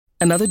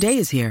Another day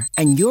is here,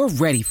 and you're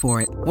ready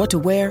for it. What to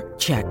wear?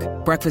 Check.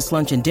 Breakfast,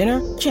 lunch, and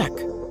dinner? Check.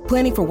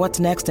 Planning for what's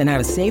next and how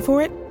to save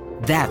for it?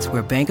 That's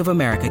where Bank of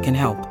America can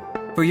help.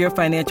 For your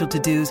financial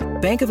to-dos,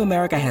 Bank of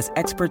America has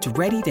experts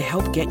ready to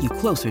help get you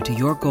closer to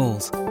your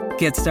goals.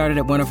 Get started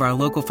at one of our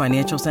local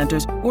financial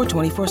centers or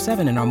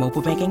 24/7 in our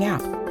mobile banking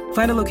app.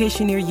 Find a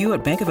location near you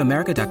at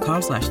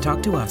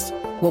bankofamerica.com/talktous.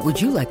 What would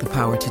you like the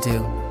power to do?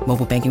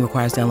 Mobile banking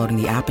requires downloading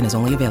the app and is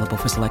only available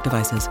for select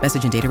devices.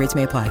 Message and data rates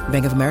may apply.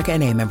 Bank of America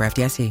N.A., member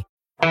FDIC.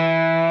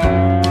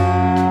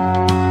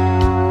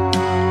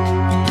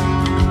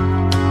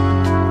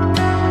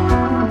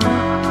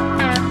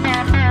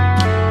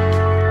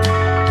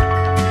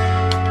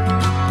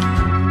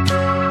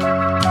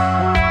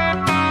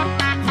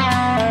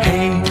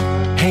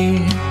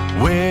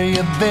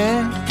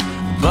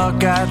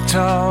 Buckeye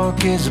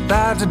Talk is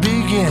about to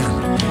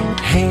begin.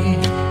 Hey,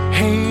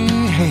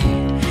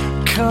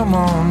 come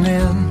on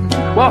in.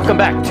 Welcome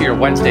back to your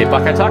Wednesday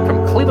Buckeye Talk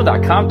from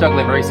Cleveland.com. Doug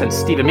Lesmerises and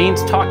Stephen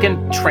Means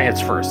talking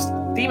transfers.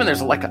 Stephen,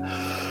 there's like a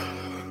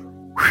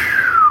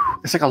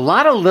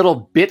lot of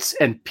little bits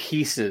and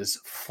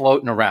pieces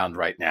floating around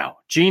right now.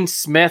 Gene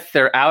Smith,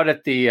 they're out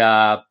at the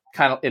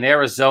kind of in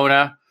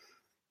Arizona.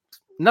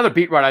 Another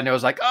beat writer I know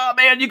is like, oh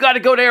man, you got to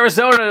go to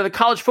Arizona to the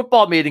college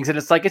football meetings. And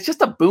it's like, it's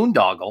just a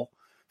boondoggle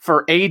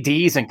for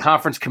ADs and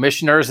conference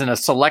commissioners and a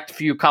select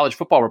few college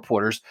football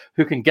reporters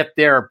who can get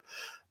their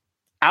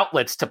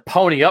outlets to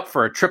pony up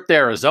for a trip to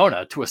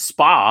Arizona to a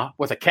spa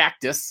with a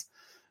cactus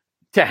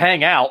to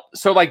hang out.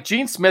 So like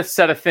Gene Smith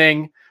said a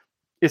thing,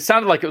 it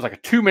sounded like it was like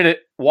a 2-minute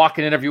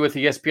walk-in interview with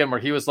ESPN where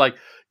he was like,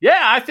 yeah,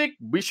 I think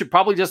we should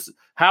probably just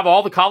have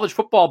all the college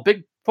football,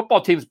 big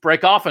football teams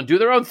break off and do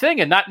their own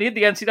thing and not need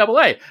the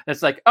NCAA. And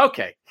it's like,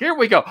 okay, here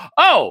we go.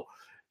 Oh,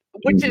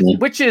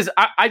 which is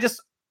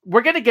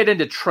we're going to get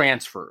into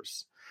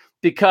transfers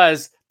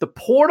because the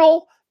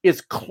portal is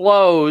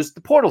closed.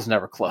 The portal's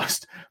never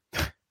closed.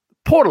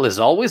 Portal is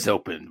always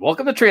open.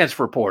 Welcome to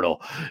Transfer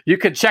Portal. You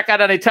can check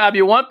out anytime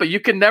you want, but you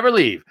can never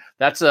leave.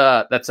 That's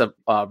a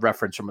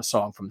reference from a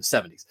song from the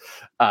 70s.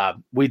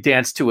 We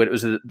danced to it. It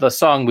was the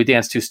song we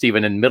danced to,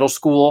 Stephen, in middle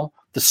school.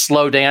 The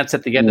slow dance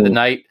at the end of the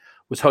night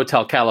was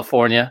Hotel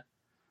California.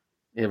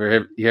 You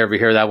ever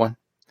hear that one?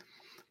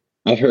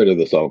 I've heard of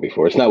the song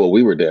before. It's not what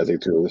we were dancing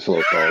to, the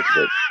slow songs,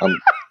 but I'm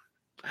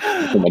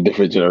from a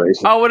different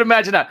generation. I would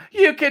imagine that.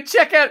 You can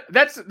check out,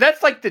 that's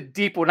like the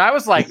deep, when I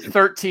was like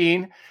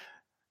 13,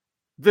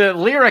 the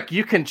lyric,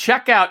 you can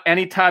check out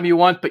anytime you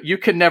want, but you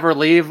can never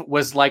leave,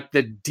 was like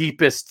the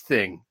deepest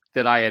thing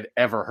that I had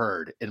ever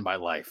heard in my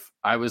life.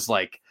 I was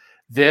like,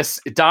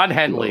 Don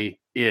Henley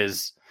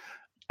is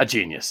a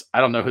genius.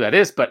 I don't know who that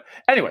is, but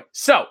anyway,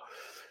 so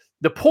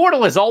the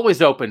portal is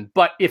always open,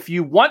 but if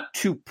you want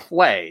to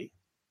play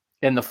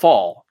in the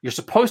fall, you're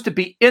supposed to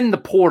be in the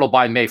portal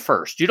by May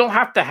 1st. You don't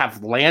have to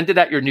have landed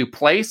at your new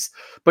place,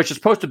 but you're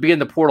supposed to be in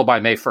the portal by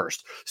May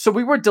 1st. So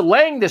we were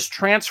delaying this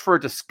transfer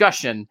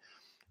discussion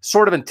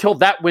sort of until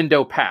that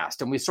window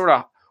passed. And we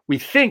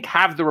think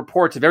have the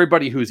reports of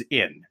everybody who's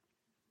in.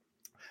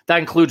 That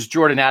includes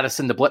Jordan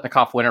Addison, the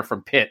Blitnikoff winner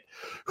from Pitt,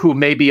 who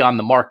may be on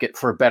the market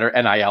for a better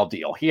NIL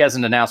deal. He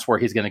hasn't announced where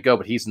he's going to go,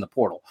 but he's in the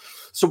portal.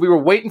 So we were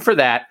waiting for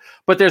that.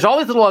 But there's all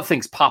these little other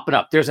things popping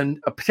up. There's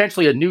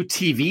potentially a new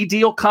TV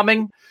deal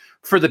coming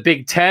for the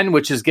Big Ten,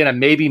 which is going to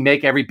maybe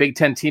make every Big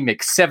Ten team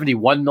make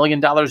 $71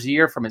 million a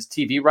year from its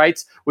TV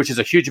rights, which is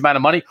a huge amount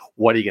of money.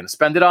 What are you going to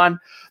spend it on?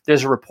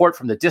 There's a report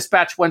from the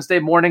Dispatch Wednesday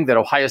morning that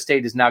Ohio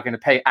State is now going to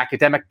pay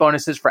academic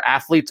bonuses for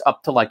athletes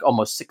up to like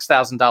almost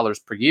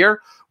 $6,000 per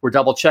year. We're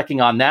double checking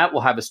on that.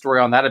 We'll have a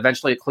story on that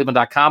eventually at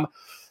Cleveland.com.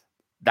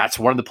 That's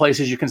one of the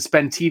places you can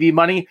spend TV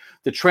money.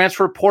 The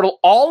transfer portal,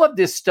 all of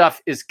this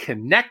stuff is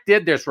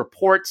connected. There's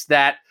reports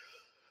that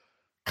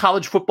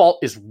college football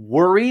is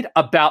worried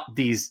about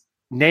these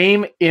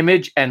name,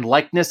 image, and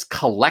likeness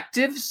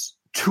collectives,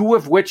 2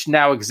 of which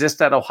now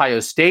exist at Ohio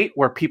State,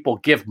 where people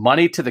give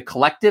money to the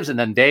collectives and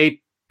then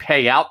they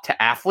pay out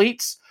to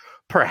athletes,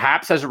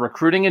 perhaps as a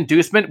recruiting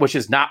inducement, which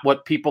is not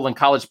what people in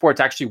college sports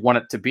actually want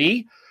it to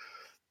be.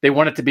 They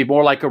want it to be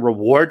more like a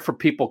reward for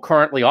people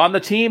currently on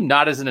the team,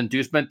 not as an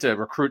inducement to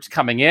recruits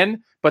coming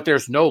in, but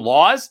there's no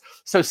laws.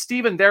 So,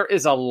 Stephen, there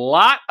is a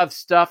lot of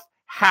stuff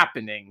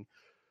happening.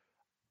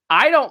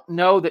 I don't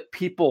know that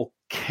people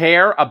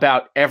care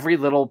about every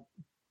little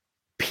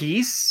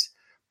piece,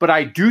 but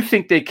I do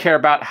think they care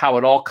about how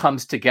it all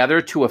comes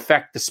together to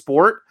affect the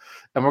sport.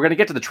 And we're going to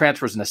get to the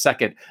transfers in a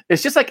second.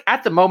 It's just like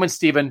at the moment,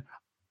 Stephen,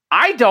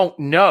 I don't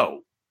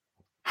know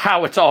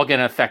how it's all going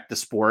to affect the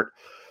sport,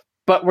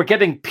 but we're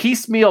getting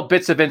piecemeal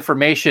bits of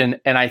information.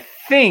 And I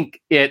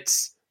think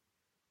it's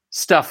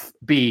stuff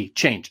be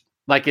changing.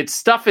 Like its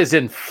stuff is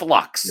in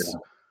flux,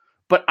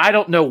 but I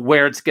don't know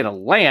where it's going to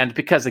land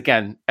because,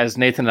 again, as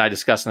Nathan and I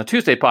discussed on the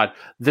Tuesday pod,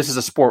 this is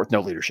a sport with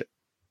no leadership.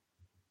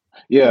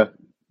 Yeah.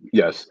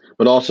 Yes.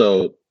 But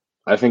also,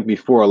 I think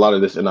before a lot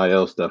of this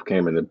NIL stuff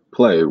came into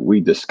play,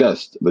 we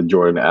discussed the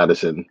Jordan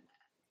Addison,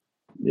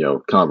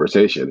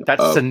 conversation.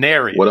 That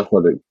scenario. What if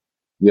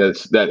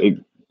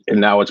and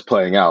now it's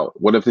playing out.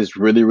 What if this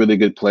really, really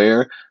good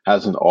player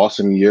has an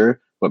awesome year,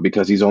 but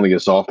because he's only a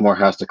sophomore,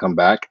 has to come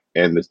back,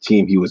 and the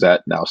team he was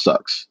at now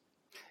sucks.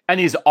 And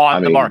he's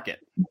on the market.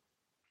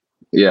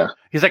 Yeah.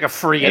 He's like a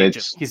free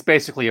agent. He's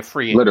basically a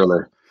free agent.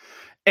 Literally.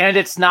 And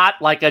it's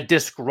not like a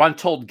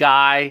disgruntled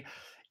guy.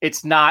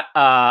 It's not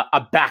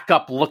a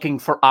backup looking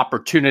for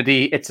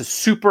opportunity. It's a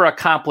super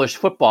accomplished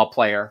football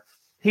player.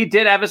 He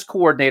did have his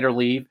coordinator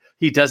leave.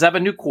 He does have a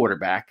new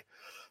quarterback,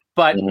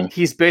 but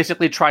he's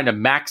basically trying to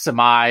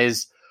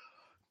maximize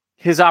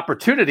his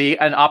opportunity.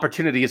 And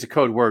opportunity is a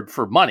code word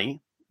for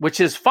money, which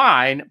is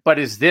fine. But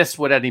is this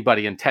what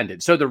anybody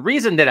intended? So the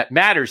reason that it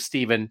matters,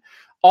 Stephen,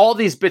 all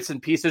these bits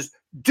and pieces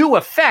do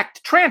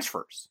affect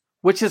transfers,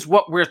 which is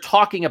what we're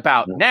talking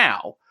about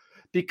now,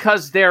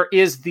 because there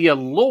is the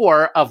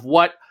allure of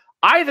what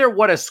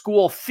a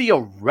school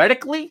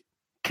theoretically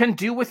can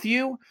do with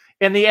you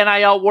in the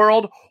NIL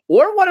world,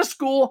 or what a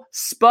school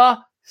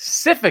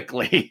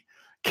specifically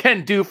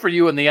can do for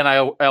you in the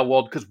NIL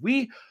world. Because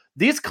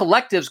these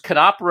collectives can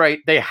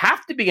operate, they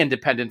have to be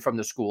independent from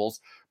the schools,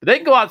 but they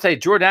can go out and say,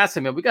 Jordan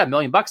Addison, man, we got $1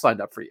 million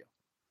lined up for you.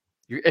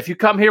 If you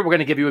come here, we're going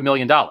to give you $1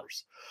 million.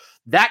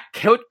 That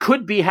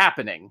could be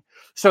happening.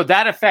 So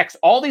that affects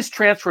all these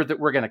transfers that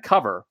we're going to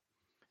cover.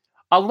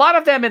 A lot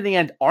of them in the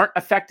end aren't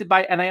affected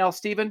by NIL,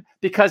 Stephen,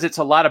 because it's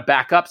a lot of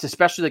backups,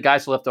 especially the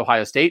guys who left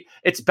Ohio State.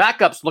 It's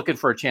backups looking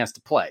for a chance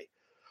to play.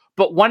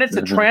 But when it's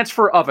a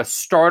transfer of a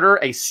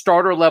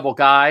starter level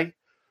guy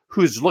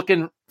who's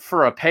looking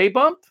for a pay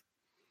bump,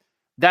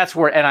 that's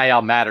where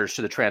NIL matters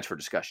to the transfer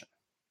discussion.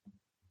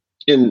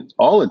 And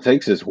all it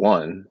takes is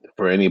one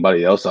for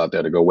anybody else out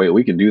there to go, wait,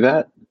 we can do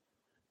that?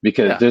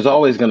 Because there's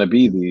always going to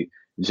be the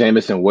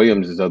Jamison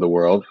Williamses of the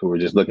world who are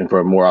just looking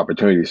for more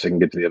opportunities so they can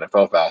get to the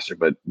NFL faster.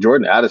 But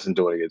Jordan Addison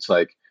doing it, it's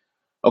like,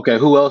 okay,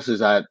 who else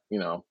is at,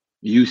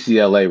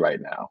 UCLA right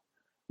now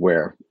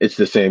where it's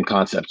the same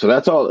concept? So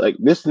that's all. Like,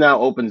 this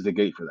now opens the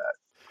gate for that.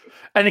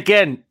 And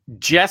again,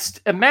 just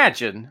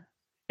imagine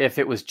if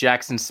it was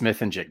Jackson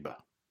Smith and Jigba.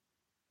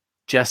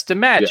 Just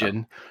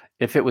imagine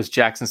if it was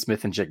Jackson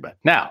Smith and Jigba.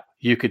 Now,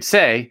 you could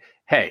say,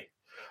 hey,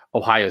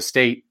 Ohio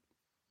State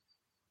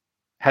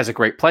has a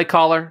great play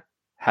caller,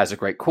 has a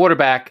great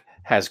quarterback,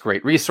 has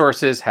great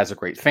resources, has a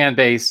great fan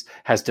base,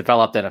 has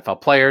developed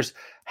NFL players,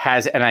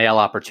 has NIL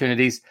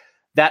opportunities.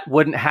 That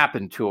wouldn't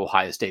happen to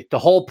Ohio State. The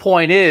whole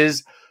point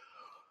is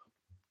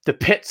the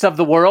Pitts of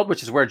the world,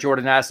 which is where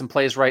Jordan Addison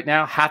plays right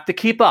now, have to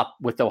keep up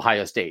with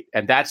Ohio State.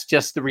 And that's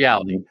just the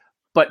reality.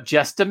 But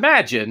just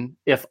imagine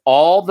if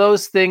all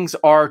those things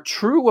are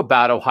true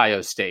about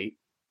Ohio State,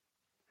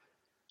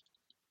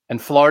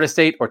 and Florida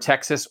State or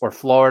Texas or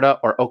Florida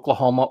or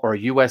Oklahoma or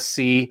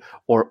USC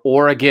or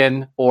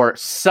Oregon or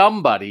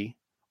somebody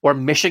or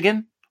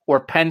Michigan or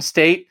Penn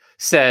State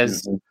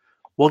says,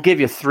 we'll give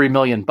you $3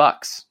 million.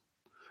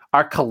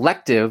 Our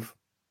collective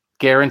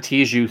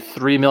guarantees you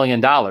 $3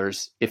 million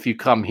if you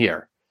come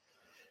here.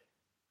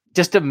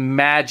 Just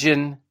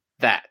imagine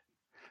that.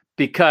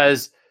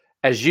 Because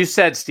as you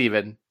said,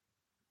 Stephen,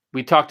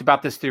 we talked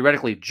about this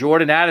theoretically,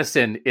 Jordan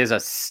Addison is a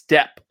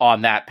step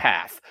on that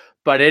path.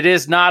 But it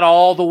is not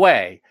all the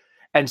way.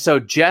 And so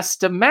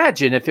just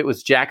imagine if it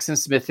was Jackson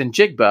Smith and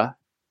Jigba,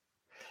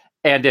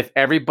 and if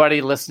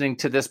everybody listening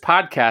to this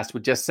podcast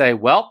would just say,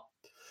 well,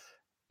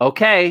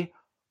 okay,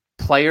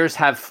 players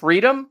have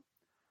freedom.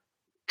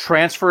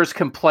 Transfers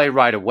can play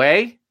right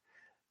away.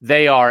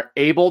 They are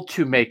able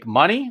to make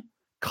money.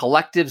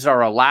 Collectives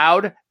are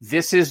allowed.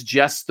 This is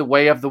just the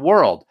way of the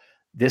world.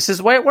 This is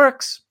the way it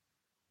works.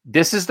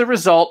 This is the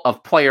result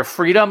of player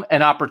freedom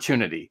and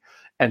opportunity.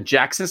 And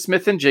Jackson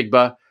Smith and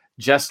Jigba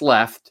just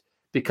left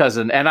because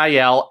an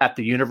NIL at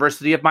the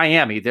University of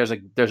Miami, there's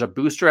a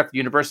booster at the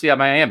University of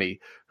Miami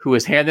who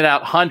is handing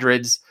out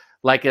hundreds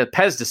like a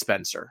Pez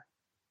dispenser.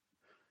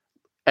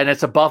 And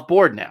it's above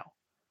board now.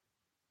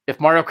 If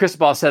Mario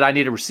Cristobal said, I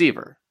need a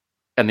receiver,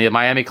 and the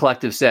Miami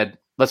Collective said,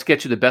 let's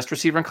get you the best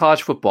receiver in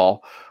college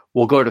football,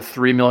 we'll go to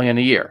 $3 million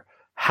a year.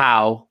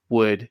 How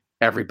would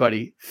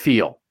everybody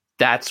feel?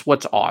 That's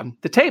what's on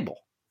the table.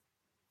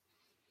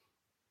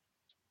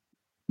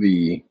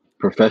 The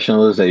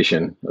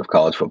professionalization of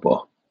college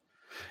football.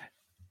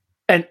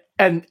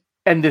 And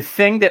the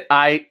thing that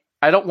I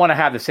don't want to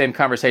have the same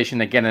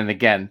conversation again and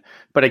again,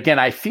 but again,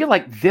 I feel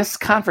like this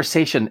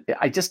conversation,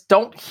 I just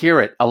don't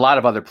hear it a lot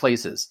of other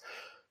places.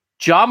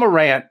 Ja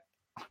Morant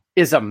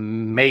is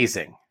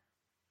amazing.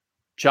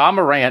 Ja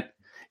Morant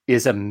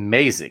is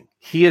amazing.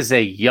 He is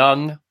a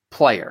young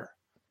player.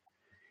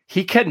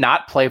 He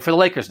cannot play for the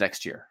Lakers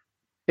next year.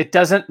 It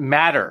doesn't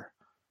matter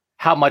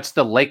how much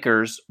the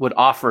Lakers would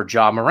offer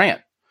Ja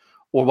Morant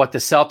or what the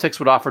Celtics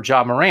would offer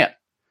Ja Morant.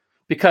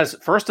 Because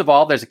first of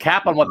all, there's a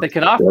cap on what they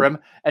can offer him.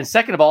 And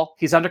second of all,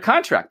 he's under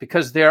contract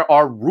because there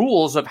are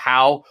rules of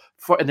how,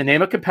 in the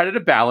name of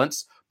competitive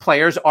balance,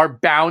 players are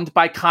bound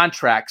by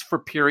contracts for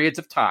periods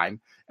of time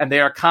and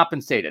they are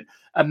compensated.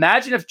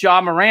 Imagine if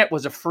Ja Morant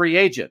was a free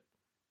agent.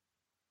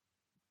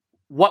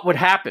 What would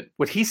happen?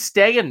 Would he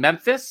stay in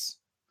Memphis?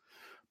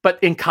 But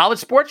in college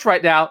sports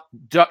right now,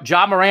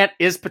 Ja Morant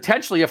is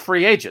potentially a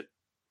free agent.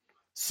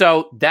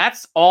 So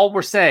that's all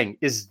we're saying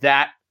is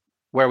that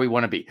where we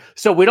want to be.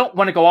 So we don't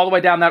want to go all the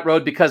way down that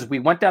road because we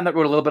went down that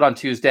road a little bit on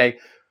Tuesday.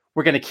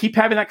 We're going to keep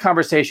having that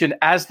conversation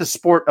as the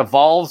sport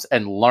evolves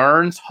and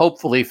learns.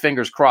 Hopefully,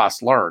 fingers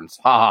crossed, learns.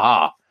 Ha ha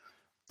ha.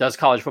 Does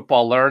college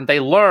football learn? They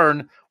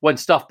learn when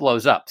stuff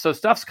blows up. So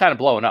stuff's kind of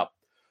blowing up.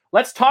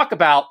 Let's talk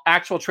about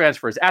actual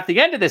transfers. At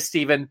the end of this,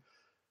 Stephen,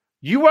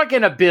 you are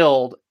going to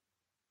build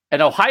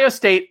an Ohio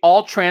State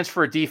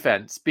all-transfer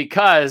defense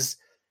because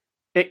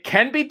it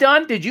can be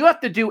done. Did you have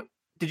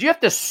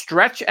to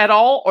stretch at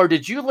all, or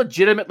did you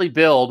legitimately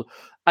build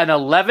an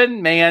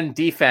 11-man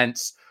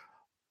defense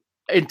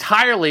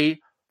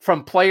entirely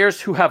from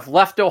players who have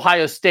left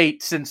Ohio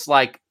State since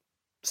like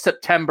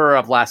September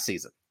of last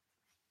season?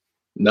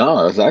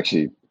 No, it's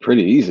actually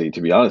pretty easy,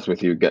 to be honest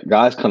with you.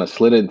 Guys kind of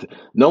slid into.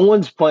 No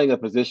one's playing a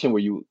position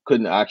where you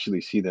couldn't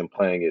actually see them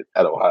playing it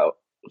at Ohio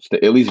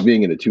State, at least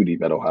being in the two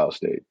deep at Ohio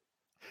State.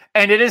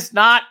 And it is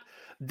not.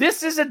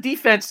 This is a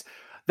defense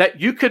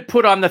that you could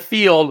put on the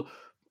field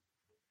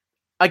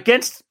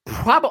against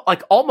probably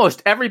like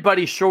almost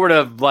everybody short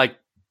of like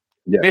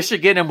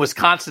Michigan and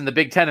Wisconsin, the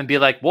Big Ten, and be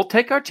like, we'll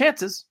take our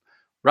chances,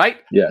 right?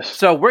 Yes.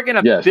 So we're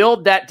going to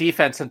build that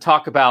defense and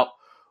talk about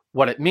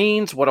what it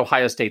means, what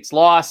Ohio State's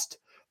lost,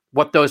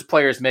 what those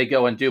players may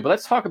go and do. But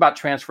let's talk about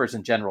transfers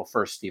in general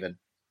first, Stephen.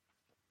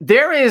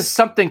 There is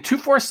something,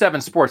 247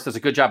 Sports does a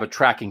good job of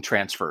tracking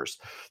transfers.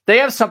 They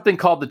have something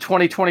called the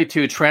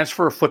 2022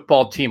 Transfer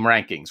Football Team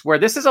Rankings, where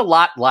this is a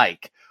lot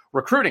like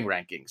recruiting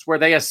rankings, where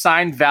they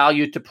assign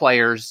value to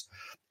players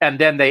and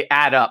then they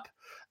add up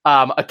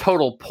a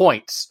total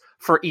points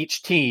for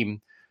each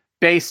team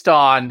based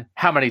on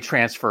how many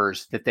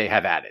transfers that they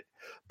have added.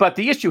 But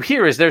the issue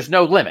here is there's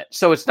no limit.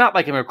 So it's not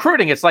like in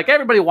recruiting. It's like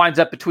everybody winds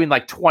up between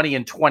like 20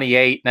 and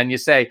 28. And then you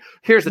say,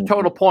 here's the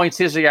total points.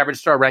 Here's the average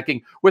star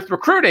ranking. With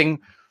recruiting,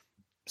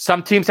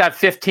 some teams have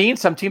 15.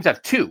 Some teams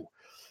have 2.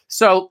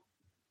 So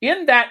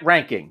in that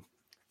ranking,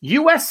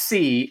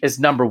 USC is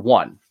number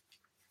 1.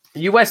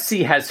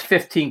 USC has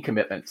 15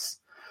 commitments.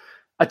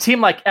 A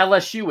team like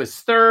LSU is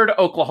 3rd.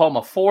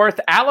 Oklahoma 4th.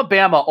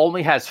 Alabama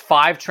only has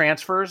 5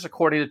 transfers,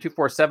 according to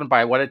 247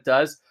 by what it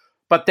does.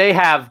 But they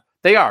are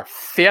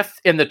 5th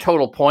in the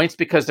total points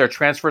because their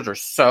transfers are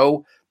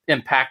so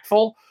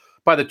impactful.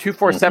 By the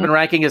 247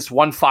 ranking, it's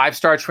 1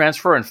 5-star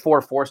transfer and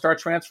 4 4-star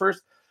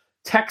transfers.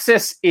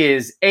 Texas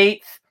is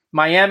 8th.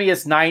 Miami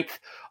is 9th.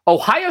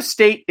 Ohio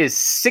State is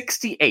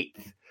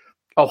 68th.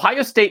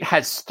 Ohio State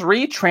has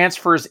 3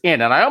 transfers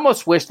in, and I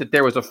almost wish that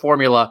there was a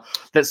formula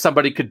that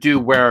somebody could do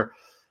where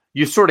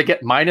you sort of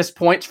get minus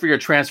points for your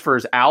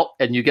transfers out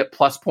and you get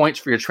plus points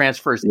for your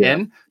transfers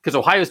in, because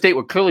Ohio State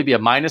would clearly be a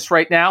minus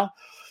right now.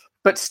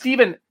 But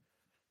Stephen,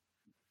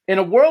 in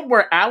a world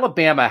where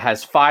Alabama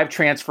has 5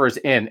 transfers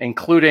in,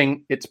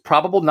 including its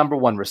probable number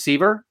 1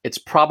 receiver, its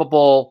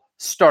probable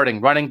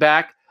starting running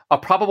back, a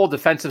probable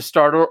defensive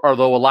starter,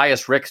 although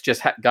Elias Ricks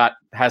just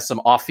has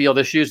some off-field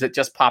issues that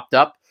just popped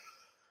up,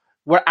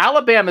 where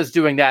Alabama is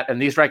doing that in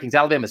these rankings,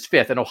 Alabama is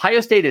 5th, and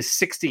Ohio State is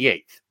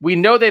 68th. We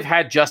know they've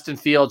had Justin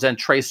Fields and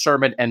Trey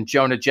Sermon and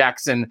Jonah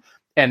Jackson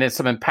and then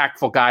some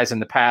impactful guys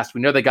in the past.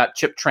 We know they got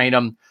Chip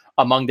Trayanum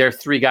among their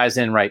 3 guys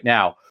in right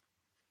now.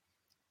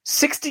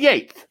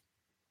 68th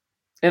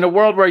in a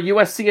world where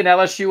USC and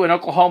LSU and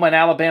Oklahoma and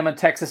Alabama and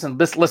Texas and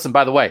listen,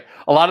 by the way,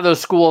 a lot of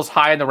those schools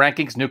high in the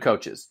rankings, new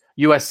coaches.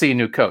 USC,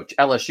 new coach.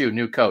 LSU,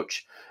 new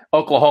coach.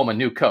 Oklahoma,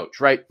 new coach,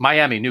 right?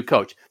 Miami, new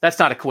coach. That's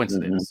not a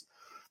coincidence.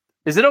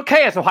 Is it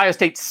okay as Ohio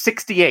State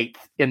 68th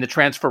in the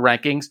transfer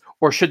rankings,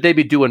 or should they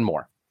be doing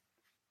more?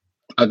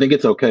 I think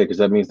it's okay because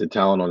that means the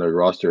talent on their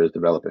roster is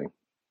developing.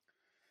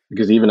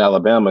 Because even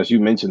Alabama, as you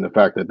mentioned, the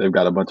fact that they've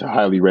got a bunch of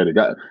highly rated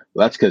guys,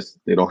 well, that's because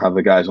they don't have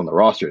the guys on the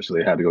roster, so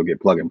they had to go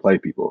get plug and play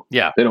people.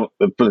 Yeah, they don't.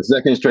 For the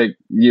second straight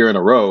year in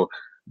a row,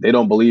 they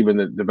don't believe in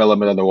the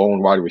development of their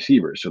own wide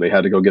receivers, so they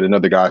had to go get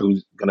another guy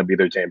who's going to be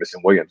their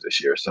Jamison Williams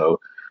this year. So,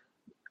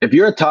 if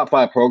you're a top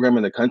 5 program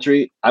in the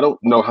country, I don't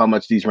know how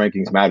much these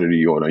rankings matter to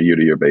you on a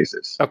year-to-year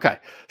basis. Okay,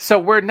 so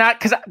we're not,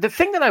 because the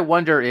thing that I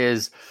wonder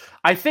is,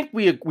 I think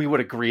we would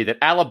agree that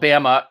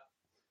Alabama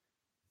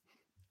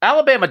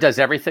does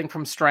everything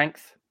from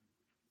strength.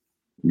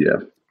 Yeah.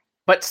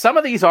 But some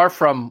of these are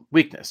from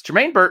weakness.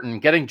 Jermaine Burton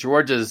getting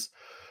Georgia's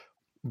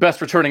best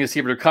returning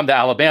receiver to come to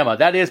Alabama,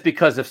 that is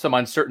because of some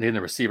uncertainty in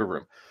the receiver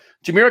room.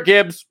 Jahmyr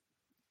Gibbs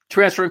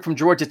transferring from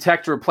Georgia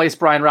Tech to replace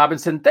Brian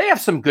Robinson, they have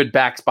some good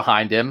backs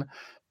behind him.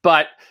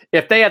 But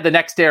if they had the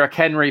next Derrick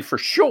Henry for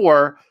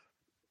sure,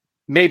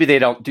 maybe they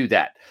don't do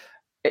that.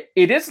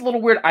 It is a little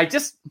weird. I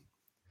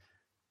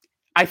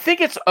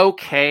think it's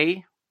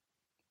okay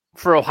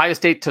for Ohio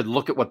State to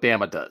look at what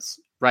Bama does,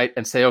 right?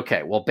 And say,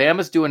 okay, well,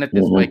 Bama's doing it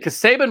this way. Because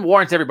Saban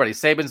warns everybody.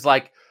 Saban's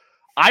like,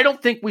 I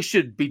don't think we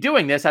should be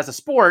doing this as a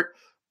sport,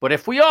 but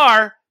if we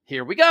are,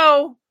 here we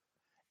go.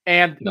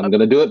 And I'm going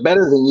to do it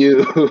better than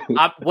you.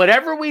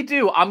 Whatever we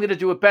do, I'm going to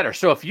do it better.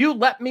 So if you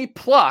let me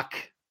pluck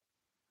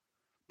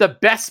the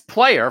best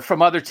player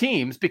from other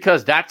teams,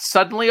 because that's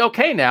suddenly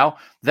okay now,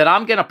 that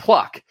I'm going to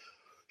pluck.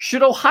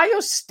 Should Ohio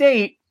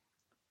State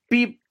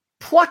be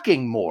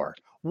plucking more?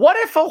 What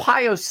if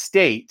Ohio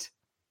State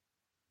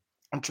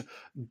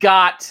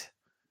got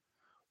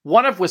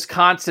one of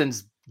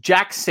Wisconsin's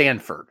Jack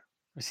Sanford.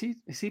 Is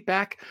he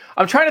back?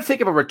 I'm trying to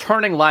think of a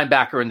returning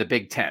linebacker in the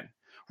Big Ten,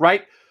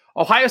 right?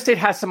 Ohio State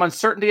has some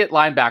uncertainty at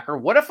linebacker.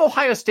 What if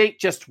Ohio State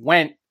just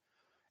went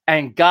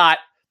and got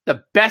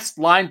the best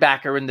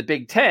linebacker in the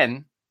Big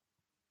Ten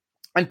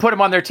and put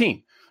him on their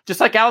team? Just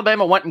like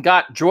Alabama went and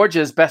got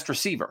Georgia's best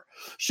receiver.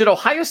 Should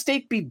Ohio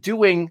State be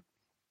doing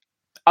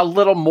a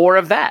little more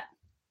of that?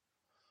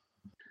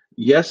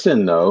 Yes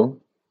and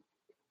no.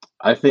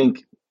 I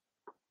think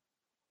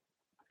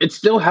it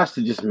still has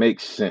to just make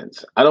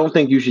sense. I don't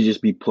think you should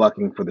just be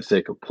plucking for the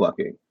sake of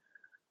plucking.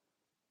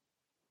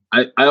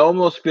 I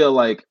almost feel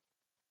like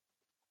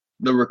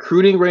the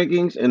recruiting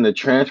rankings and the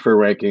transfer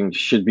rankings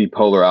should be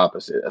polar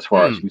opposite as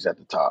far as who's at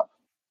the top.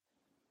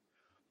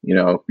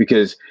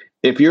 Because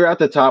if you're at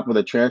the top of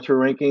the transfer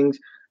rankings,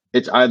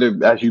 it's either,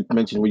 as you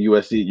mentioned with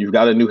USC, you've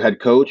got a new head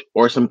coach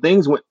or some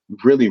things went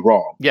really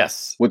wrong.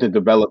 Yes. With the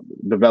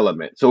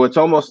development. So it's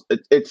almost,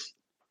 it's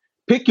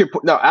pick your,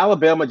 now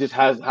Alabama just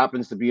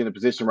happens to be in a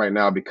position right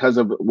now because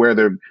of where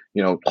their,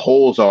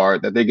 holes are,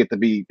 that they get to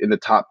be in the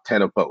top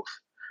 10 of both.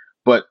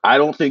 But I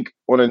don't think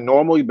on a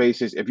normal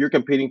basis, if you're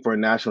competing for a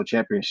national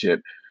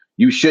championship,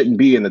 you shouldn't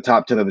be in the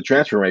top 10 of the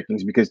transfer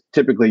rankings because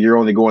typically you're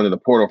only going to the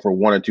portal for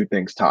one or two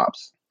things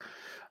tops.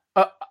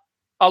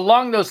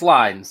 Along those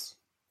lines,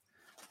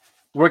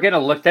 we're going to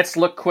let's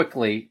look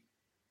quickly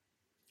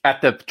at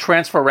the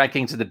transfer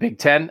rankings of the Big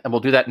Ten, and we'll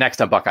do that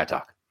next on Buckeye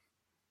Talk.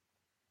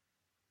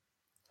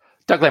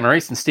 Doug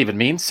Lesmerises and Stephen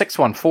Means,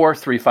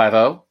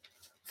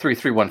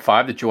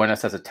 614-350-3315 to join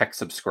us as a tech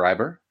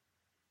subscriber.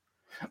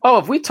 Oh,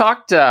 have we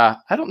talked? I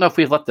don't know if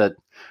we've let the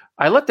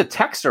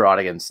Texter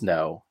audience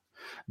know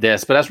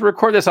this, but as we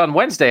record this on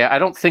Wednesday, I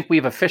don't think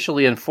we've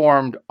officially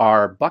informed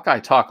our Buckeye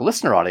Talk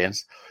listener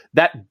audience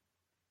that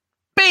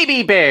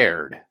Baby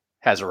Baird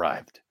has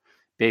arrived.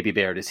 Baby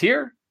Baird is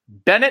here.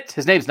 Bennett,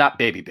 his name's not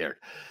Baby Baird.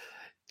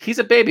 He's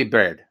a baby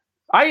Baird.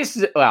 Baby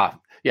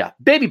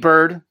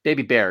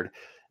Baird.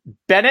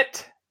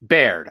 Bennett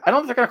Baird. I don't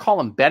know if they're going to call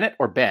him Bennett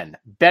or Ben.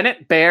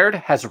 Bennett Baird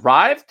has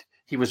arrived.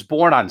 He was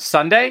born on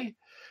Sunday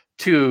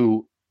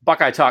to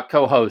Buckeye Talk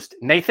co-host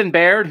Nathan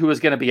Baird, who is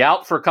going to be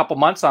out for a couple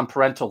months on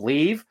parental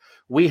leave.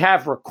 We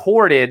have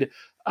recorded,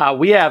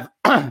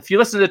 if you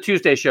listen to the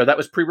Tuesday show, that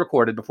was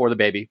pre-recorded before the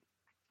baby.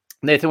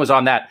 Nathan was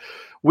on that.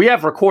 We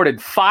have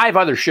recorded 5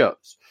 other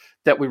shows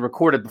that we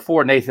recorded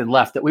before Nathan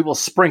left that we will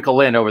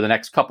sprinkle in over the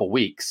next couple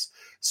weeks.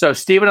 So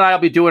Stephen and I will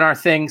be doing our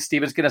thing.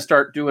 Stephen's going to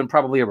start doing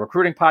probably a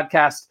recruiting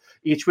podcast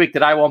each week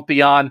that I won't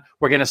be on.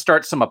 We're going to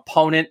start some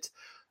opponent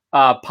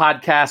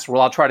podcasts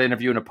where I'll try to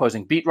interview an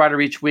opposing beat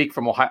writer each week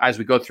from Ohio, as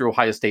we go through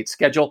Ohio State's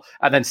schedule.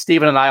 And then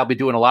Stephen and I will be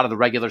doing a lot of the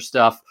regular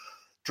stuff,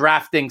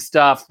 drafting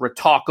stuff,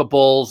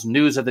 retalkables,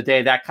 news of the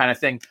day, that kind of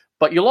thing.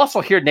 But you'll also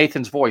hear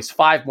Nathan's voice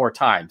 5 more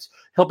times.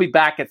 He'll be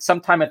back at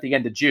sometime at the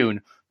end of June.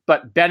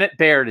 But Bennett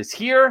Baird is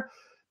here.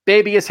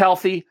 Baby is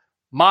healthy.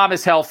 Mom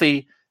is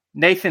healthy.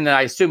 Nathan,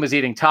 I assume, is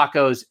eating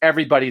tacos.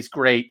 Everybody's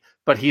great,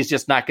 but he's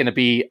just not going to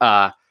be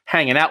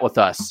hanging out with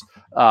us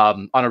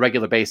on a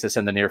regular basis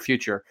in the near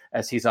future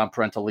as he's on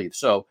parental leave.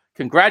 So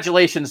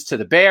congratulations to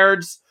the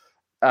Bairds.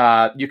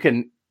 You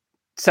can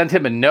send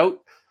him a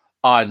note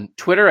on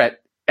Twitter at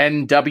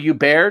NW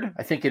Baird,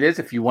 I think it is,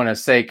 if you want to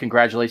say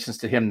congratulations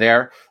to him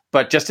there.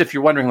 But just if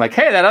you're wondering, like,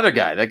 hey, that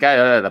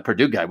guy, the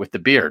Purdue guy with the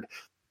beard,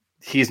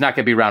 he's not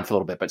going to be around for a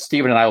little bit. But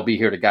Stephen and I will be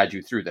here to guide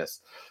you through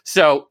this.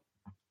 So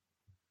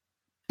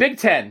Big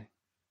Ten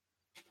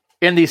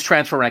in these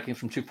transfer rankings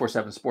from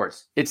 247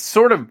 Sports, it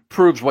sort of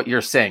proves what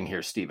you're saying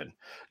here, Stephen.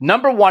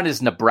 Number 1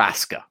 is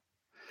Nebraska.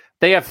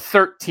 They have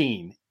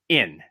 13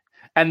 in.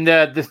 And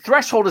the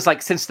threshold is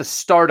like since the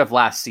start of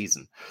last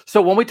season.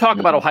 So when we talk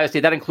about Ohio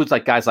State, that includes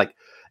like guys like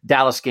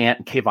Dallas Gant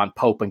and Kayvon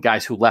Pope and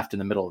guys who left in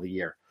the middle of the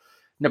year.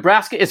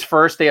 Nebraska is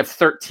first. They have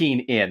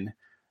 13 in.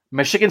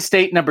 Michigan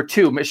State, number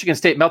 2. Michigan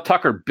State, Mel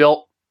Tucker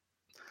built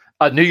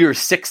a New Year's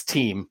Six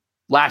team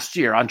last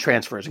year on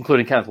transfers,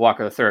 including Kenneth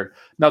Walker III.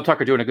 Mel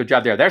Tucker doing a good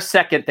job there. They're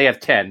second. They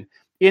have 10.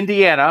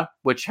 Indiana,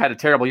 which had a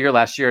terrible year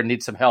last year and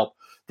needs some help,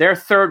 they're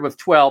third with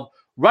 12.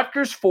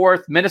 Rutgers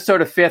 4th,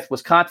 Minnesota 5th,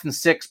 Wisconsin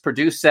 6,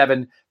 Purdue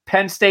 7,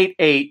 Penn State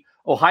 8,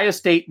 Ohio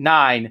State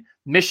 9,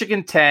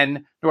 Michigan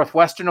 10,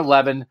 Northwestern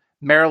 11,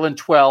 Maryland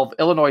 12,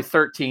 Illinois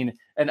 13,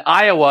 and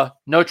Iowa,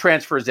 no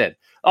transfers in.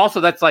 Also,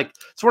 that's like,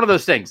 it's one of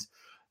those things.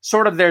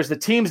 Sort of there's the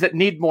teams that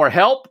need more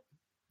help.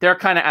 They're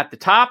kind of at the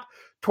top.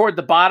 Toward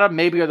the bottom,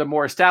 maybe are the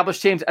more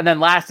established teams. And then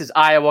last is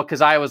Iowa,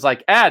 because Iowa's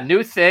like,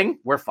 new thing,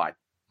 we're fine.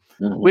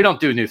 We don't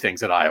do new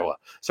things at Iowa.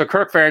 So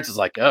Kirk Ferentz is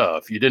like, oh,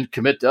 if you didn't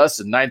commit to us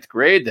in 9th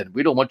grade, then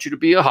we don't want you to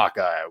be a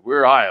Hawkeye.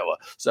 We're Iowa.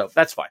 So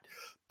that's fine.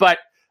 But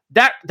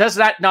does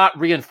that not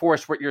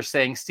reinforce what you're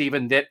saying,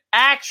 Stephen, that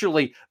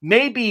actually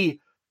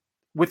maybe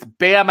with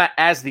Bama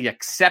as the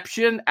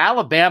exception,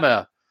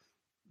 Alabama,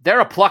 they're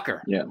a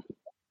plucker. Yeah.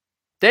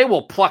 They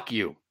will pluck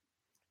you.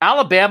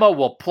 Alabama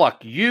will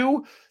pluck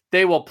you.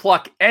 They will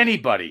pluck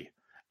anybody.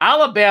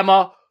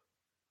 Alabama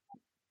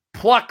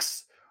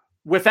plucks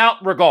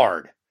without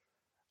regard.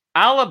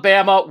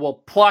 Alabama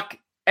will pluck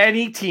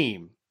any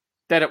team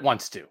that it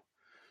wants to.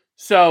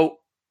 So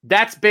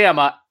That's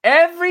Bama.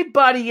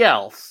 Everybody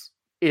else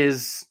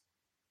is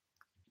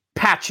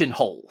patching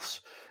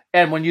holes.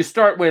 And when you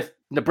start with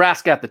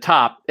Nebraska at the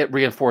top, it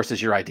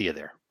reinforces your idea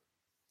there.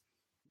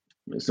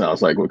 It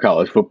sounds like what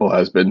college football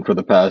has been for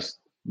the past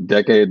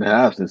decade and a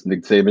half since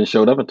Nick Saban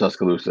showed up in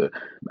Tuscaloosa.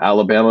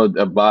 Alabama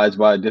abides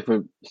by a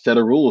different set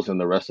of rules than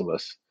the rest of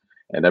us.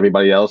 And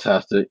everybody else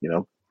has to,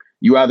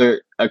 you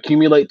either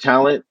accumulate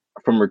talent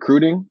from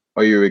recruiting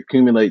or you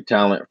accumulate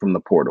talent from the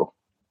portal.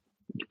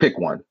 Pick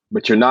one,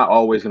 but you're not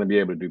always going to be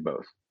able to do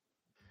both.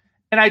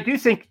 And I do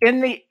think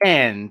in the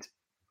end,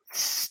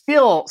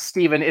 still,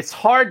 Stephen, it's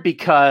hard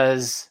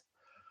because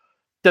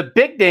the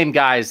big name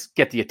guys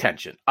get the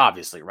attention,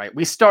 obviously, right?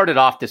 We started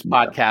off this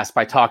podcast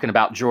by talking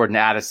about Jordan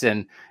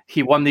Addison.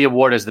 He won the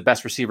award as the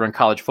best receiver in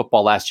college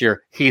football last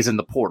year. He's in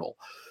the portal.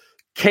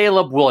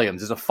 Caleb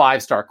Williams is a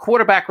 5-star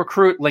quarterback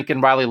recruit. Lincoln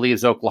Riley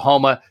leaves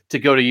Oklahoma to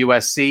go to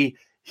USC.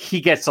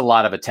 He gets a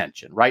lot of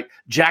attention, right?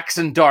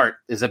 Jackson Dart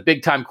is a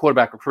big-time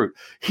quarterback recruit.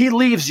 He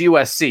leaves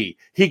USC.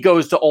 He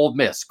goes to Ole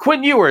Miss.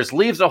 Quinn Ewers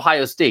leaves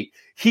Ohio State.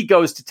 He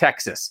goes to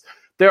Texas.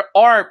 There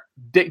are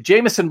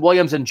Jameson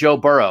Williams and Joe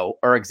Burrow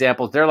are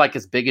examples. They're like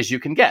as big as you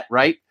can get,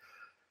 right?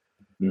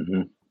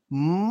 Mm-hmm.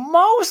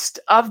 Most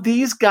of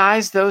these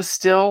guys, though,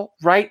 still,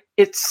 right?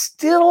 It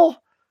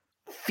still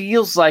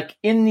feels like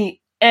in the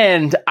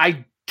end,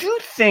 I do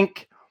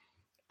think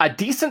a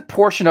decent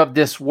portion of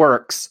this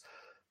works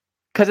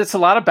because it's a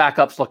lot of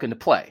backups looking to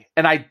play.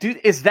 And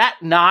is that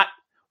not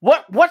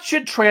what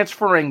should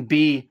transferring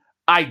be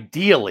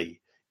ideally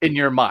in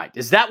your mind?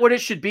 Is that what it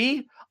should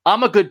be?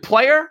 I'm a good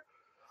player.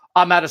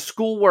 I'm at a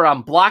school where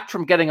I'm blocked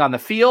from getting on the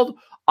field.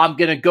 I'm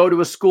going to go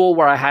to a school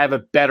where I have a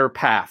better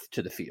path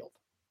to the field.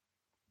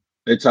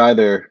 It's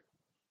either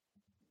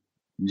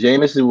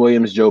Jameson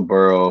Williams, Joe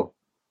Burrow,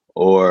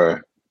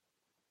 or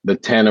the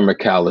Tanner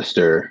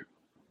McAllister,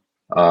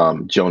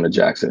 Jonah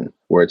Jackson,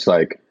 where it's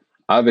like,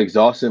 I've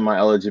exhausted my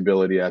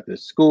eligibility at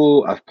this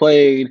school. I've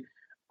played.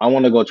 I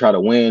want to go try to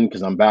win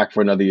because I'm back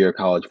for another year of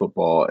college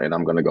football and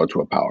I'm going to go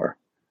to a power.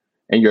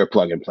 And you're a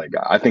plug and play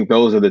guy. I think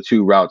those are the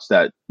two routes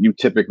that you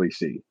typically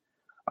see.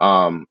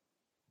 Because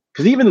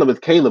even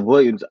with Caleb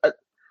Williams,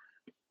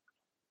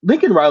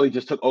 Lincoln Riley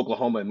just took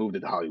Oklahoma and moved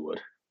it to Hollywood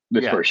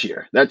this first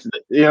year. That's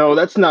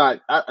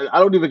not, I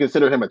don't even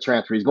consider him a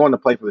transfer. He's going to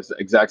play for this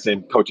exact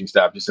same coaching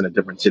staff, just in a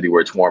different city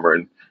where it's warmer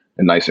and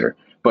nicer.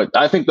 But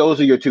I think those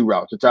are your two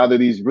routes. It's either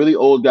these really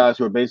old guys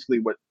who are basically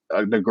what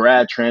the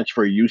grad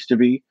transfer used to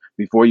be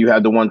before you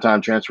had the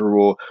one-time transfer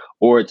rule,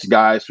 or it's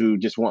guys who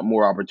just want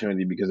more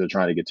opportunity because they're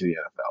trying to get to the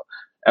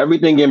NFL.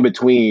 Everything in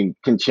between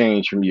can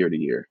change from year to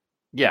year.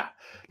 Yeah.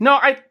 No,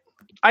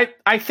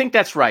 I think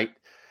that's right.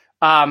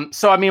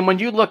 So, I mean, when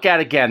you look at,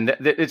 again,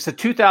 it's the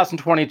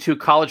 2022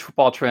 college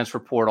football transfer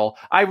portal.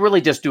 I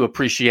really just do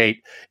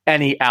appreciate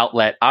any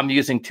outlet. I'm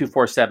using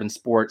 247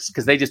 Sports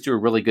because they just do a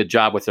really good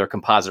job with their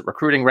composite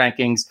recruiting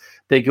rankings.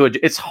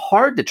 It's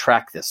hard to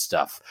track this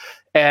stuff.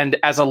 And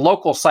as a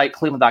local site,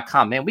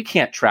 Cleveland.com, man, we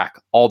can't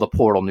track all the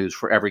portal news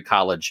for every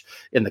college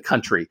in the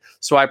country.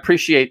 So I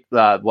appreciate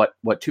what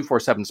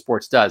 247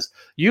 Sports does.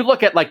 You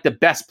look at like the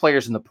best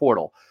players in the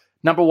portal.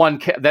 Number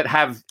one, that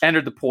have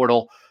entered the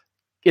portal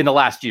in the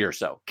last year or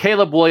so.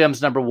 Caleb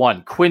Williams, number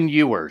one. Quinn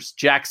Ewers.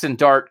 Jackson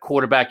Dart,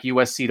 quarterback,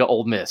 USC to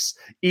Ole Miss.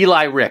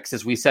 Eli Ricks,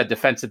 as we said,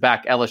 defensive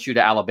back, LSU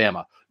to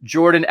Alabama.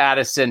 Jordan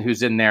Addison,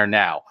 who's in there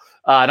now.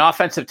 An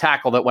offensive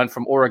tackle that went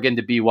from Oregon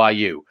to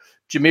BYU.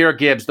 Jahmyr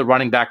Gibbs, the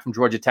running back from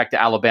Georgia Tech to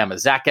Alabama.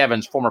 Zach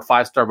Evans, former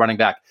 5-star running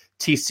back,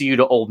 TCU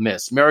to Ole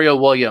Miss. Mario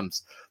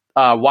Williams,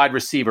 wide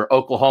receiver,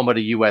 Oklahoma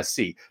to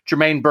USC.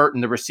 Jermaine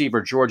Burton, the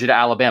receiver, Georgia to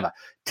Alabama.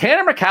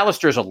 Tanner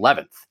McAllister is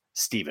 11th,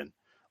 Stephen,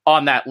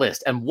 on that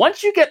list. And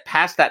once you get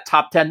past that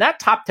top 10, that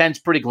top 10 is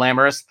pretty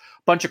glamorous.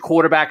 Bunch of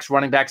quarterbacks,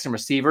 running backs, and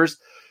receivers.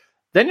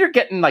 Then you're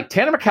getting like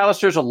Tanner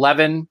McAllister's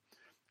 11.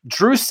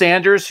 Drew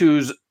Sanders,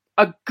 who's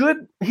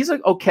he's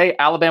an okay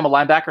Alabama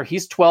linebacker.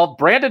 He's 12.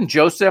 Brandon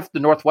Joseph, the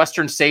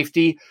Northwestern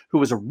safety, who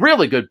was a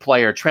really good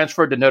player,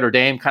 transferred to Notre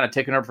Dame, kind of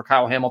taking over for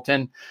Kyle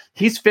Hamilton.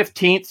 He's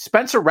 15th.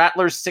 Spencer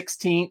Rattler's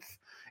 16th.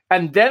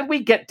 And then we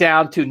get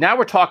down to, now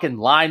we're talking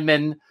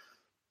linemen,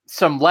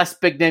 some less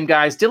big name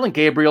guys. Dylan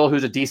Gabriel,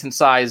 who's a decent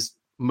sized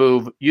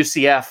move,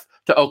 UCF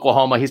to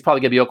Oklahoma. He's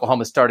probably going to be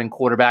Oklahoma's starting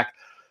quarterback.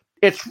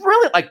 It's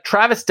really like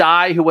Travis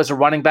Dye, who was a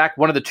running back,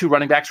 one of the two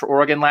running backs for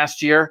Oregon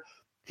last year.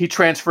 He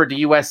transferred to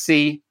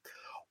USC.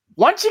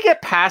 Once you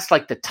get past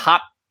like the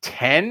top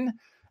 10,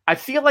 I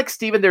feel like,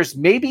 Stephen, there's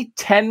maybe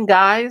 10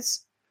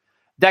 guys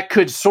that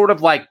could sort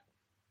of like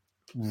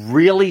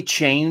really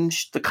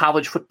change the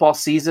college football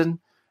season.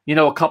 You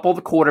know, a couple of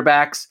the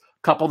quarterbacks,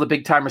 a couple of the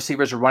big time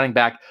receivers are running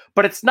back,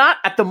 but it's not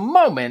at the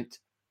moment,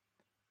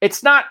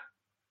 it's not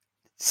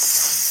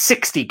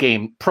 60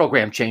 game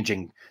program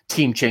changing,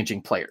 team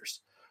changing players.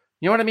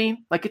 You know what I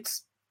mean? Like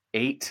it's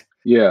 8.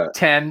 Yeah.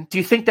 10. Do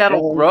you think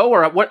that'll grow,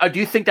 or what? Or do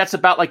you think that's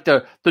about like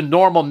the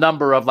normal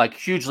number of like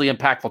hugely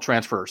impactful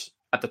transfers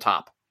at the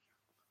top?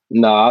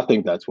 No, I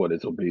think that's what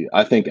it'll be.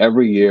 I think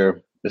every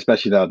year,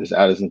 especially now this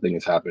Addison thing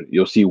has happened,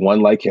 you'll see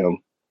one like him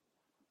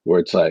where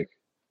it's like,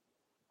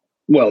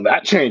 Well,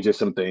 that changes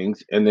some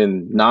things. And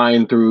then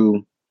 9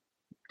 through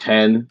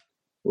 10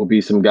 will be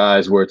some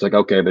guys where it's like,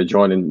 okay, they're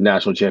joining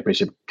national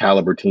championship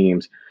caliber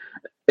teams.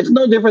 It's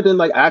no different than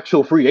like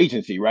actual free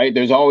agency, right?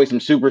 There's always some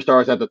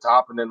superstars at the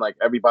top, and then like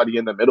everybody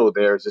in the middle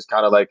there is just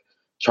kind of like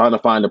trying to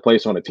find a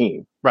place on a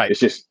team. Right. It's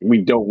just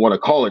we don't want to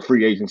call it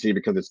free agency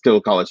because it's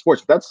still college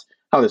sports. But that's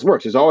how this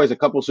works. There's always a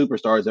couple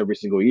superstars every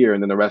single year,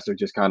 and then the rest are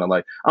just kind of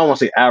like, I don't want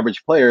to say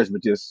average players,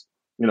 but just,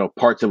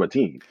 parts of a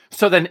team.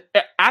 So then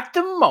at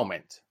the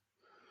moment,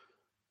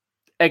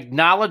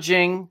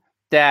 acknowledging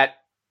that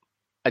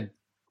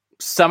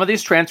some of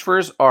these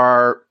transfers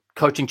are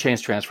coaching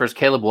change transfers.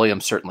 Caleb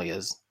Williams certainly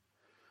is.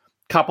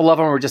 A couple of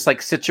them were just like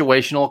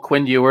situational.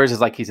 Quinn Ewers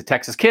is like, he's a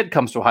Texas kid,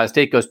 comes to Ohio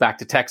State, goes back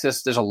to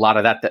Texas. There's a lot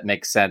of that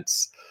makes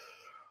sense.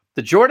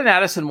 The Jordan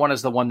Addison one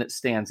is the one that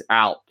stands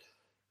out.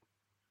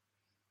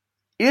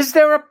 Is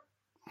there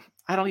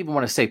I don't even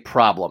want to say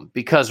problem,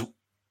 because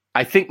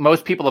I think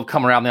most people have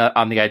come around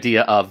on the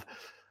idea of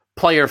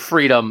player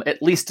freedom,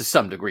 at least to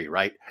some degree,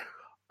 right?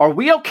 Are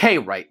we okay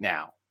right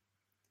now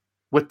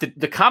with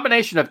the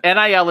combination of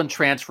NIL and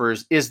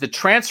transfers? Is the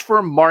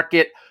transfer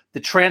market, the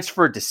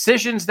transfer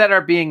decisions that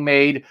are being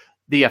made,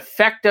 the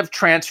effect of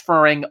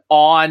transferring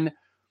on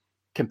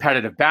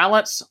competitive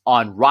balance,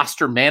 on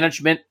roster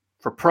management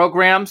for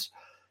programs,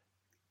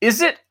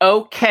 is it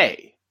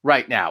okay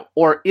right now?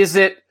 Or is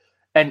it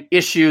an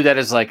issue that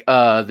is like,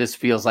 this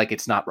feels like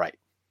it's not right?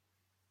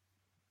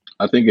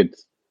 I think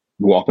it's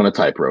walking a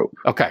tightrope.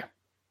 Okay.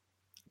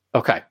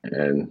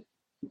 And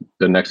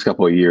the next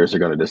couple of years are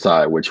going to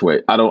decide which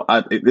way. I don't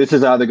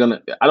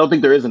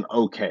think there is an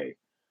okay.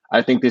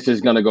 I think this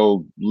is going to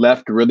go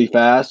left really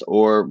fast,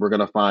 or we're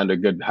going to find a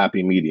good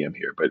happy medium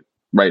here. But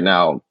right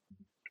now,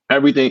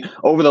 everything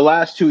over the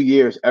last 2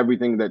 years,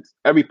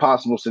 every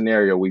possible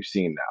scenario we've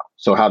seen now.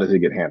 So how does it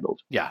get handled?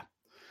 Yeah.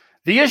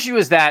 The issue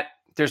is that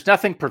there's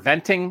nothing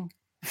preventing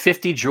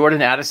 50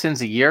 Jordan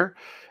Addisons a year.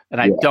 And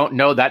I don't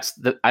know that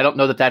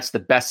that's the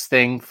best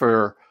thing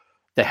for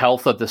the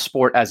health of the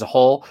sport as a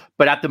whole.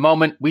 But at the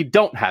moment, we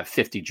don't have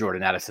 50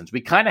 Jordan Addisons. We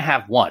kind of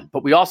have one,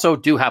 but we also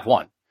do have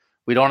one.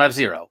 We don't have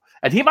zero.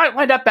 And he might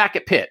wind up back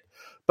at Pitt,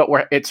 but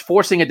it's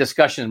forcing a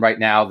discussion right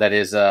now that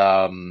is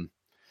an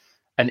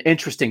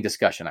interesting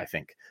discussion, I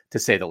think, to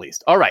say the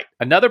least. All right,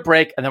 another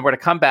break, and then we're going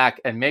to come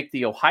back and make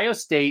the Ohio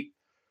State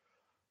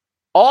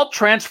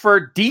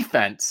all-transfer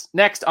defense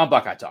next on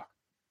Buckeye Talk.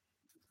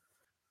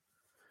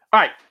 All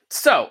right,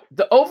 so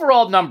the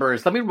overall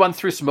numbers, let me run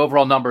through some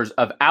overall numbers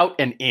of out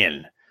and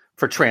in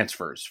for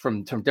transfers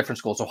from different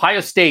schools. Ohio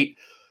State,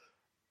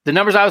 the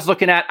numbers I was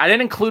looking at, I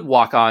didn't include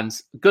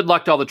walk-ons. Good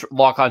luck to all the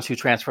walk-ons who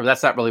transfer.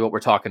 That's not really what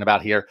we're talking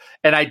about here.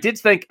 And I did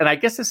think, and I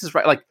guess this is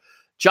right, like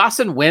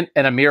Jocelyn Wint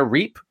and Amir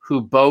Reep, who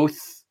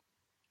both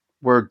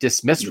were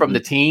dismissed from the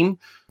team,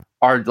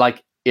 are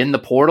like in the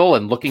portal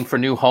and looking for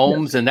new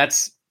homes. Yes. And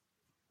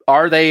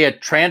are they a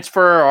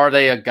transfer? Or are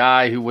they a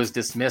guy who was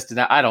dismissed? And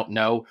I don't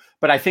know,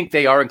 but I think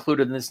they are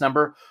included in this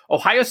number.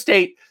 Ohio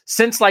State,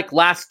 since like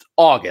last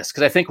August,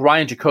 because I think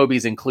Ryan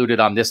Jacoby's included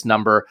on this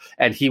number,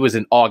 and he was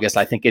in August,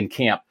 I think, in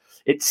camp.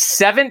 It's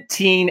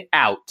 17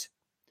 out,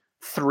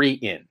 3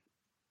 in.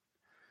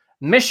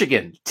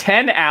 Michigan,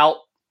 10 out,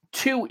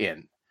 2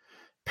 in.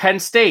 Penn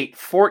State,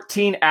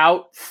 14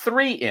 out,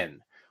 3 in.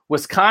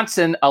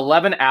 Wisconsin,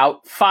 11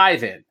 out,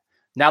 5 in.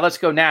 Now let's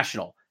go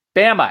national.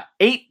 Bama,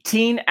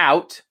 18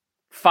 out,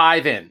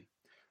 5 in.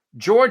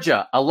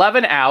 Georgia,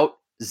 11 out,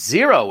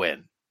 0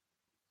 in.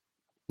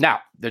 Now,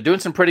 they're doing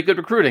some pretty good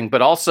recruiting,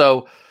 but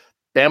also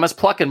Bama's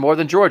plucking more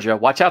than Georgia.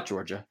 Watch out,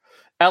 Georgia.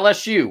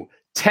 LSU,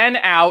 10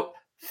 out,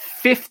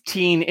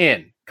 15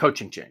 in.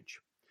 Coaching change.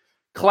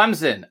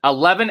 Clemson,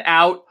 11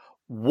 out,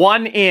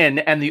 1 in,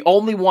 and the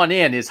only one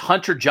in is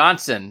Hunter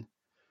Johnson,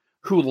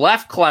 who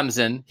left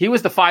Clemson. He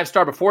was the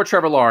 5-star before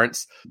Trevor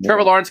Lawrence. Yeah.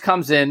 Trevor Lawrence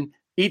comes in,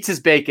 eats his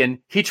bacon.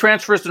 He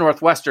transfers to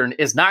Northwestern,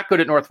 is not good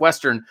at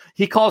Northwestern.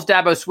 He calls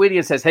Dabo Swinney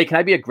and says, hey, can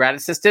I be a grad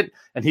assistant?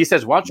 And he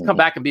says, why don't you come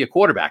back and be a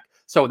quarterback?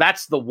 So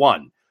that's the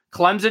one.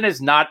 Clemson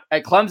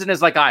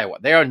is like Iowa.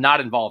 They are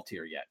not involved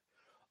here yet.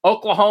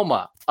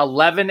 Oklahoma,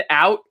 11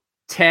 out,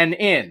 10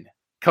 in.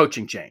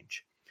 Coaching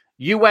change.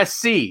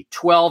 USC,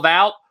 12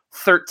 out,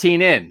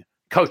 13 in.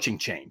 Coaching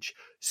change.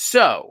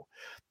 So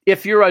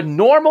if you're a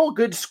normal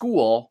good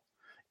school,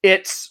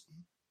 it's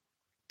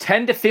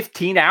 10 to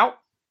 15 out.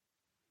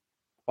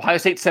 Ohio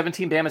State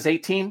 17, Bama's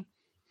 18.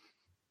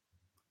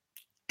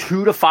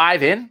 2 to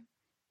 5 in,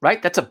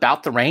 right? That's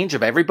about the range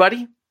of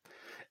everybody.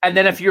 And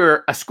then if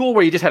you're a school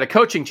where you just had a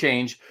coaching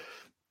change,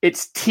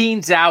 it's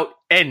teens out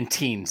and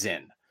teens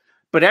in.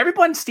 But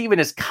everyone, Stephen,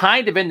 is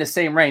kind of in the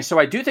same range. So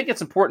I do think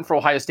it's important for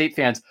Ohio State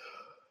fans.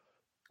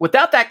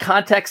 Without that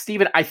context,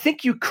 Stephen, I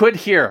think you could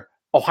hear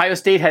Ohio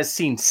State has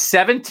seen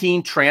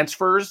 17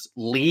 transfers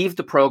leave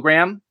the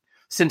program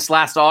since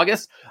last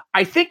August.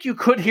 I think you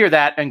could hear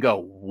that and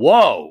go,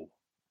 whoa.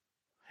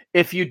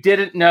 If you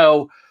didn't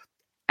know,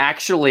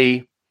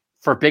 actually,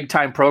 for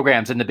big-time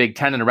programs in the Big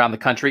Ten and around the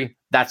country,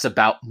 that's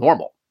about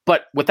normal.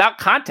 But without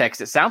context,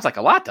 it sounds like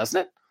a lot,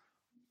 doesn't it?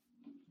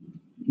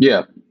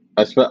 Yeah.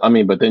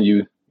 But then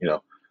you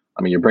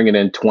I mean, you're bringing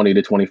in 20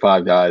 to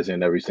 25 guys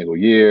in every single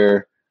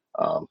year.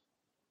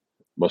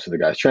 Most of the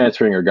guys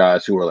transferring are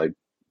guys who are like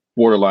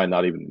borderline,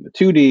 not even in the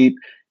too deep.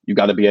 You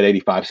got to be at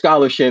 85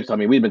 scholarships. I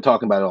mean, we've been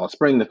talking about it all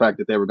spring, the fact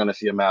that they were going to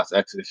see a mass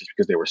exodus just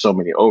because there were so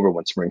many over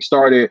when spring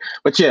started.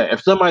 But yeah,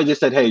 if somebody just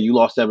said, hey, you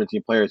lost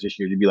 17 players this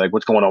year, you'd be like,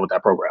 what's going on with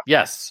that program?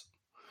 Yes.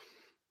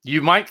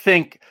 You might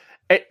think,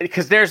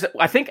 because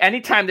I think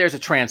anytime there's a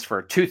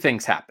transfer, two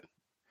things happen.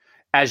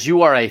 As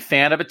you are a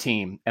fan of a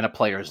team and a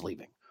player is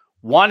leaving.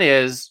 One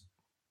is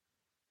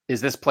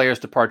this player's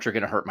departure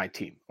going to hurt my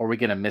team? Or are we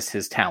going to miss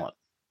his talent?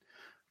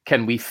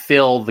 Can we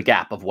fill the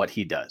gap of what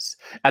he does?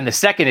 And the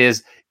second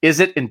is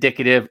it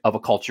indicative of a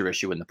culture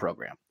issue in the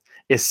program?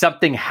 Is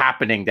something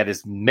happening that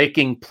is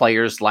making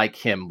players like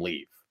him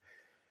leave?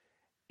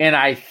 And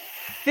I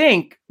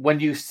think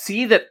when you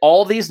see that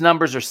all these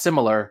numbers are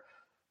similar,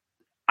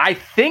 I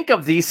think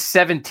of these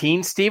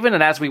 17, Stephen,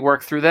 and as we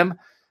work through them,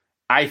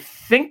 I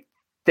think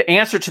the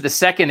answer to the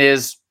second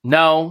is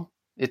no,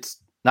 it's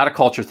not a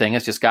culture thing.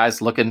 It's just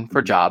guys looking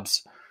for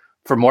jobs,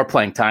 for more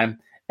playing time.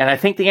 And I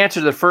think the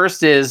answer to the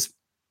first is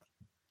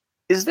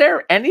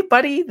there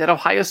anybody that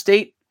Ohio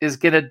State is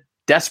going to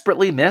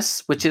desperately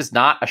miss, which is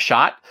not a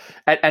shot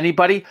at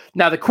anybody?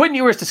 Now, the Quinn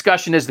Ewers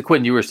discussion is the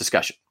Quinn Ewers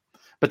discussion,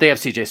 but they have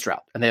CJ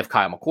Stroud and they have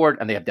Kyle McCord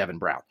and they have Devin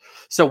Brown.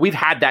 So we've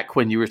had that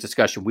Quinn Ewers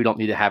discussion. We don't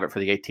need to have it for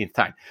the 18th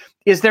time.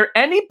 Is there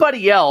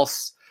anybody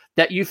else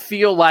that you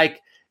feel like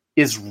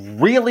is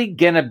really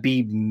going to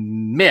be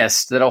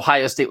missed that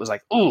Ohio State was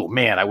like, oh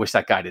man, I wish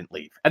that guy didn't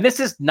leave? And this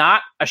is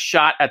not a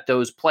shot at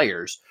those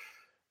players.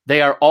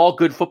 They are all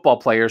good football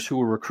players who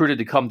were recruited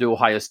to come to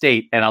Ohio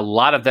State, and a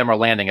lot of them are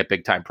landing at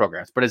big-time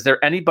programs. But is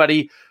there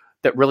anybody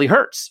that really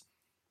hurts?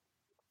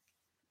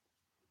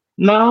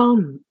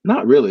 No,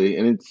 not really.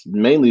 And it's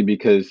mainly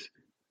because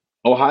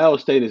Ohio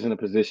State is in a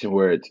position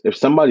where if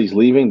somebody's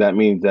leaving, that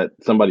means that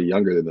somebody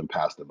younger than them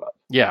passed them up.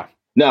 Yeah.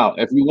 Now,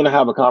 if you want to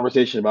have a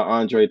conversation about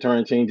Andre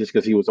Turrentine just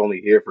because he was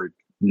only here for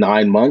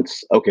 9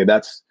 months, okay,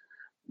 that's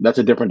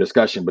a different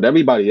discussion. But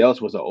everybody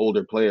else was an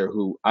older player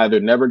who either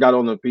never got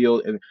on the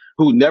field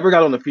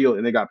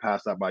and they got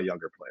passed out by a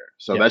younger player.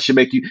 So that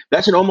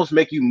should almost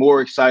make you more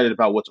excited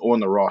about what's on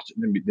the roster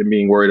than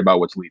being worried about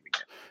what's leaving.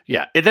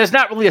 Yeah, there's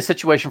not really a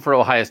situation for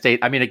Ohio State.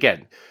 I mean,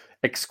 again,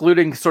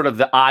 excluding sort of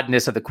the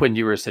oddness of the Quinn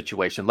Ewers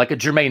situation, like a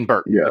Jermaine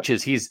Burton, which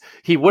is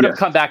he would have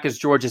come back as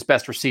Georgia's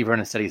best receiver and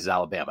instead he's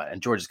Alabama.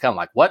 And Georgia's kind of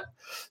like, what?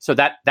 So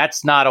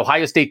that's not,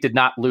 Ohio State did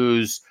not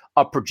lose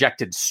a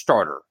projected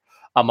starter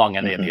among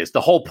any of these.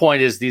 The whole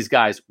point is these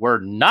guys were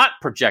not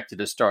projected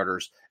as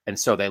starters, and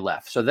so they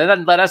left. So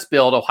then let us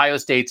build Ohio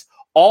State's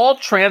all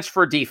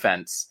transfer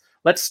defense.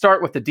 Let's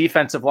start with the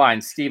defensive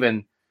line.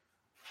 Stephen,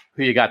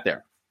 who you got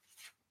there?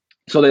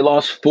 So they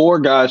lost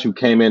three guys who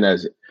came in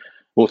as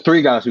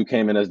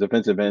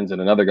defensive ends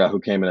and another guy who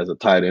came in as a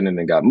tight end and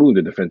then got moved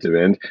to defensive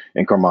end,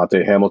 and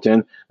Carmonte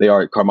Hamilton. They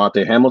are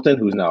Carmonte Hamilton,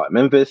 who's now at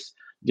Memphis,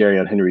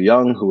 Darian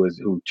Henry-Young,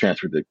 who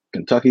transferred to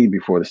Kentucky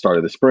before the start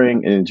of the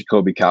spring, and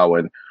Jacoby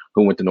Cowan,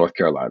 who went to North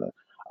Carolina.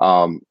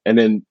 And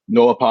then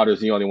Noah Potter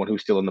is the only one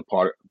who's still in the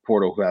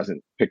portal who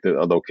hasn't picked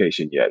a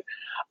location yet.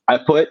 I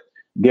put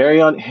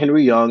Darian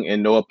Henry-Young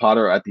and Noah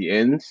Potter at the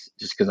ends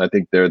just because I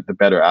think they're the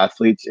better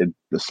athletes and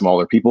the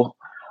smaller people.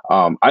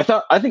 I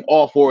think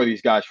all four of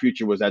these guys'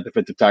 future was at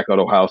defensive tackle at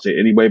Ohio State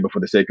anyway, but for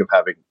the sake of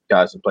having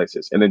guys in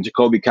places. And then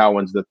Jacoby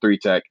Cowan's the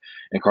 3-tech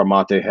and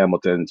Carmonte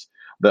Hamilton's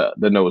the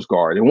nose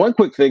guard. And one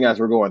quick thing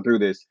as we're going through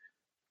this,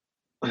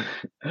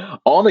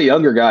 all the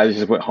younger guys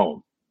just went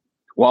home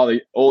while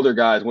the older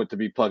guys went to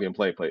be plug and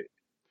play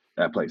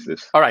at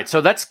places. All right, so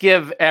let's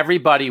give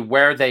everybody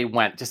where they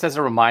went, just as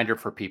a reminder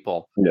for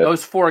people. Yeah.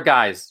 Those four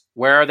guys,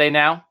 where are they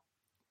now?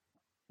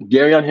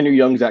 Darian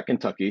Henry-Young's at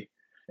Kentucky,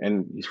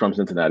 and he's from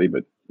Cincinnati,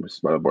 but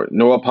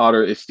Noah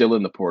Potter is still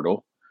in the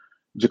portal.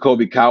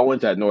 Jacoby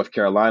Cowan's at North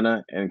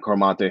Carolina, and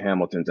Carmonte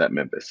Hamilton's at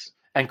Memphis.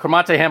 And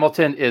Carmonte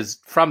Hamilton is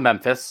from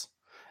Memphis,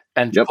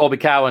 and Jacoby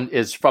Cowan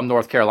is from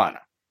North Carolina.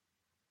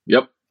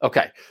 Yep.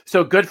 Okay,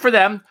 so good for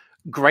them.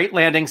 Great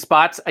landing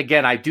spots.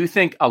 Again, I do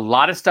think a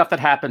lot of stuff that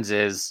happens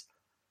is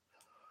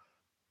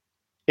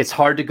it's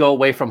hard to go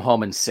away from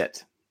home and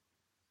sit.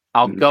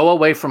 I'll go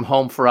away from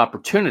home for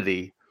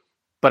opportunity,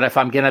 but if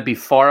I'm going to be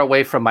far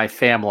away from my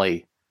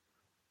family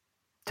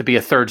to be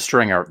a third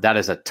stringer, that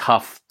is a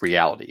tough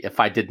reality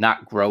if I did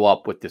not grow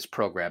up with this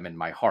program in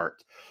my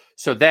heart.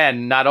 So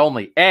then not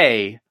only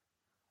A,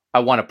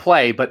 I want to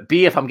play, but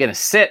B, if I'm going to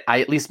sit, I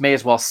at least may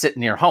as well sit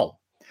near home.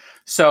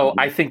 So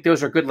I think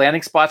those are good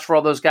landing spots for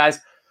all those guys.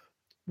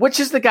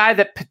 Which is the guy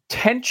that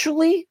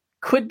potentially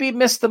could be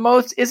missed the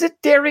most? Is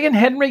it Darian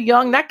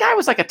Henry-Young? That guy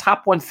was like a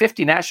top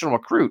 150 national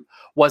recruit,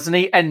 wasn't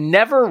he? And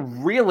never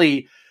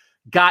really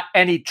got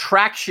any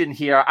traction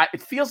here.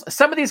 It feels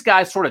some of these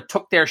guys sort of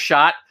took their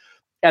shot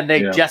and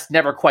they just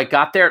never quite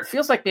got there. It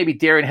feels like maybe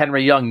Darian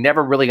Henry-Young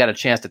never really got a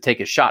chance to take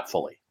his shot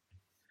fully.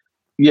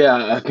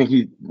 Yeah, I think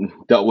he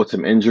dealt with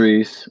some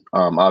injuries.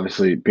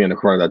 Obviously, being a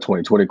part of that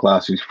 2020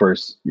 class, whose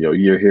first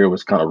year here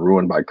was kind of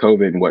ruined by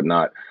COVID and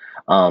whatnot.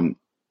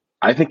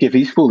 I think if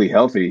he's fully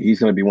healthy,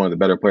 he's going to be one of the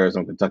better players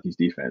on Kentucky's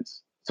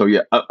defense. So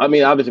yeah, I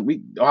mean,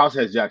 obviously, Ohio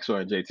State has Jack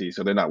Sawyer and JT,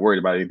 so they're not worried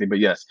about anything. But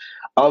yes,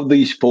 of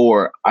these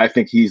four, I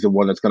think he's the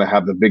one that's going to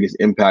have the biggest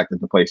impact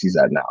at the place he's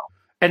at now.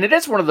 And it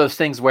is one of those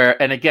things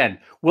where, and again,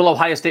 will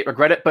Ohio State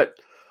regret it? But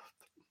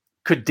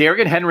could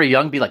Darian Henry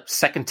Young be like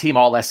second team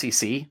All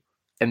SEC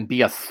and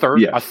be a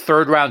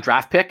third round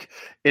draft pick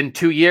in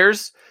 2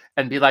 years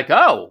and be like,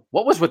 oh,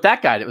 what was with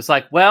that guy? And it was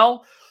like,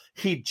 well,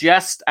 he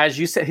just, as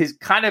you said,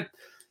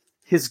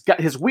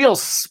 his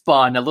wheels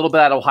spun a little bit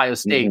at Ohio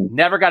State,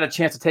 never got a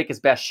chance to take his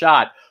best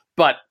shot.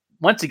 But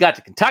once he got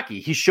to Kentucky,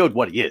 he showed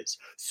what he is.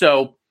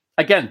 So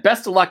again,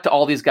 best of luck to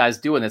all these guys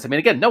doing this. I mean,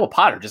 again, Noah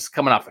Potter just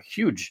coming off a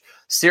huge,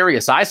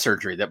 serious eye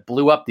surgery that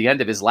blew up the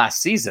end of his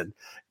last season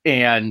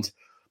and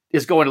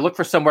is going to look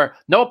for somewhere.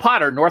 Noah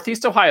Potter,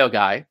 Northeast Ohio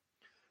guy,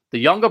 the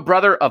younger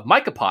brother of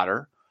Micah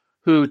Potter,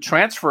 who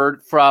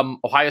transferred from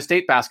Ohio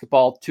State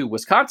basketball to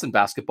Wisconsin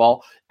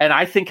basketball, and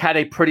I think had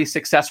a pretty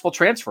successful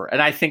transfer.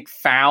 And I think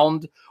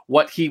found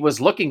what he was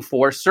looking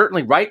for,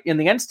 certainly right in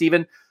the end,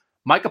 Stephen.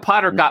 Micah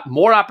Potter got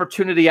more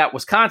opportunity at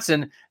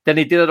Wisconsin than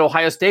he did at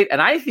Ohio State.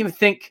 And I even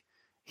think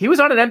he was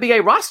on an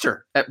NBA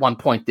roster at one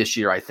point this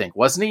year, I think.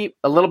 Wasn't he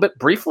a little bit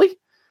briefly?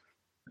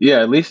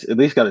 Yeah, at least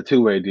got a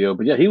two-way deal.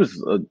 But yeah, he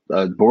was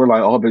a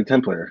borderline all Big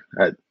Ten player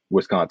at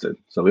Wisconsin.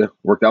 So yeah,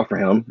 worked out for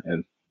him.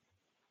 And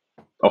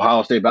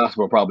Ohio State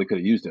basketball probably could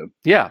have used him.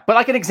 Yeah, but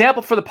like an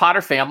example for the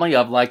Potter family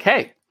of like,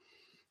 hey,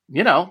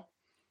 you know,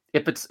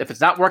 if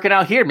it's not working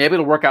out here, maybe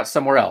it'll work out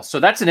somewhere else. So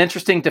that's an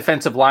interesting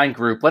defensive line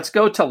group. Let's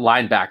go to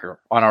linebacker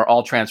on our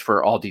all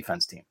transfer, all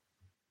defense team.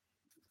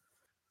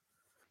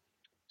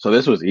 So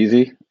this was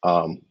easy.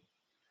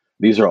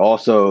 These are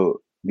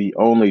also the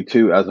only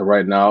two as of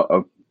right now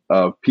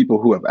of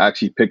people who have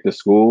actually picked a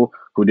school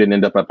who didn't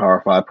end up at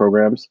Power 5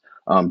 programs.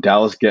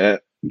 Dallas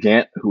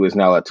Gant, who is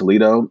now at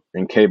Toledo,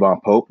 and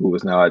Kayvon Pope, who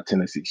is now at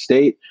Tennessee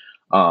State.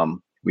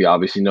 We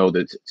obviously know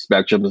the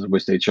spectrums in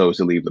which they chose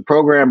to leave the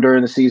program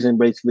during the season,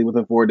 basically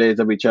within 4 days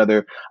of each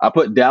other. I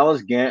put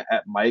Dallas Gant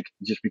at Mike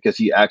just because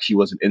he actually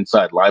was an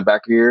inside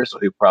linebacker here, so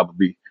he'll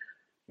probably,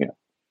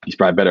 he's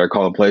probably better at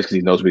calling plays because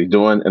he knows what he's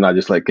doing. And I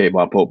just let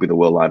Kayvon Pope be the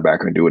will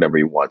linebacker and do whatever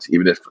he wants,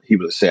 even if he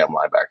was a Sam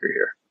linebacker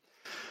here.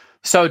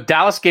 So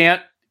Dallas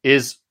Gant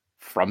is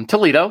from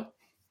Toledo.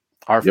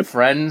 Our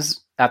friends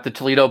at the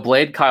Toledo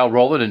Blade, Kyle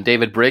Rowland and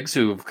David Briggs,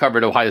 who've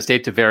covered Ohio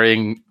State to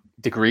varying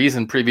degrees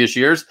in previous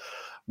years,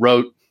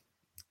 wrote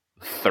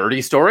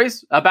 30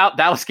 stories about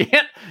Dallas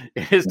Gant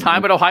in his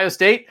time at Ohio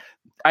State.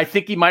 I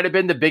think he might have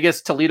been the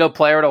biggest Toledo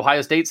player at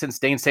Ohio State since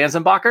Dane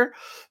Sanzenbacher.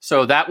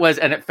 So that was,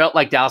 and it felt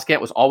like Dallas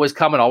Gant was always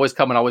coming.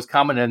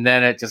 And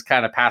then it just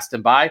kind of passed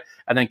him by.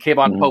 And then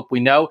Kayvon Pope, we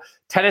know.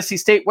 Tennessee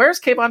State, where's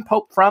Kayvon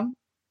Pope from?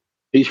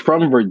 He's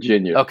from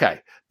Virginia.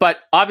 Okay. But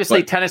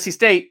obviously Tennessee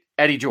State,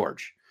 Eddie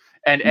George.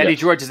 And Eddie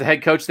George is the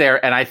head coach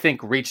there, and I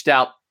think reached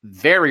out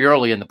very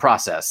early in the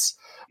process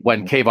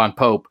when Kayvon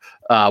Pope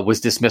was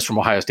dismissed from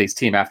Ohio State's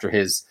team after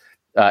his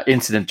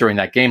incident during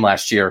that game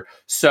last year.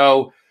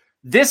 So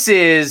this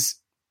is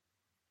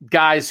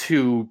guys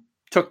who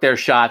took their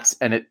shots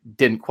and it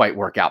didn't quite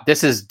work out.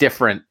 This is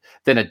different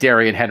than a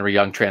Darian Henry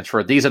Young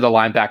transfer. These are the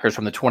linebackers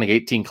from the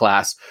 2018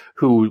 class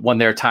who, when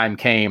their time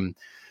came,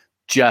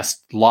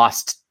 just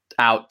lost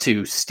out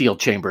to Steel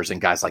Chambers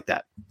and guys like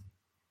that.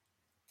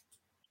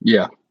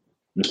 Yeah.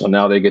 So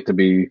now they get to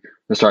be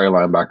the starting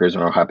linebackers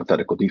in our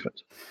hypothetical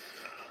defense.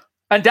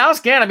 And Dallas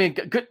Gant, I mean,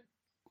 good.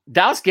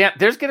 Dallas Gant,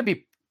 there's going to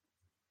be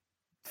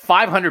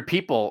 500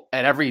 people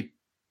at every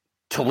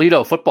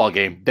Toledo football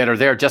game that are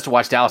there just to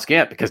watch Dallas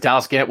Gant because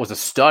Dallas Gant was a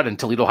stud in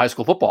Toledo high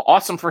school football.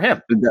 Awesome for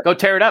him. Go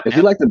tear it up. Is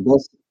he like the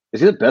best?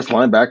 Is he the best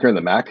linebacker in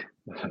the MAC?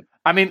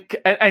 I mean,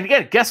 and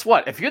again, guess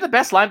what? If you're the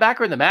best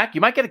linebacker in the MAC,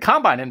 you might get a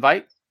combine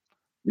invite.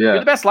 Yeah. If you're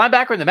the best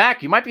linebacker in the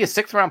MAC, you might be a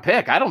 6th round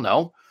pick. I don't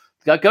know.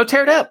 Go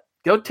tear it up.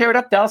 Go tear it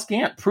up, Dallas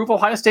Gant. Prove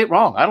Ohio State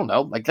wrong. I don't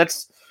know. Like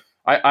that's,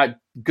 I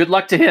good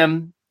luck to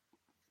him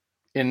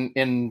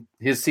in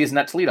his season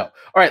at Toledo. All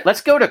right, let's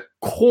go to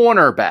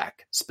cornerback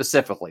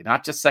specifically,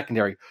 not just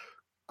secondary.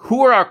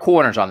 Who are our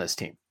corners on this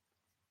team?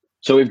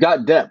 So we've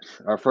got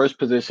depth. Our first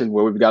position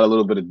where we've got a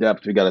little bit of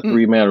depth, we got a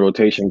 3-man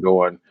rotation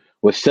going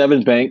with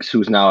Sevyn Banks,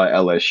 who's now at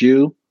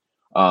LSU.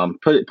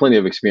 Plenty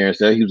of experience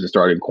there. He was a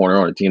starting corner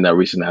on a team that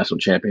reached the national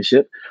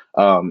championship.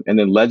 And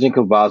then Legend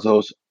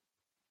Cavazos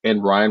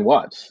and Ryan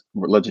Watts.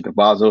 Legend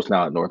Cavazos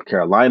now at North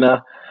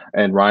Carolina,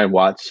 and Ryan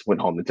Watts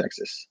went home to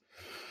Texas.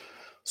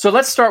 So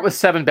let's start with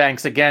Sevyn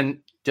Banks.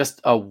 Again,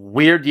 just a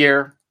weird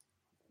year.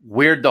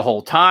 Weird the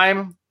whole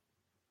time.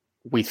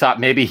 We thought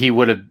maybe he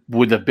would have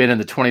been in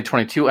the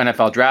 2022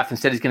 NFL draft.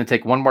 Instead, he's going to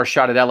take one more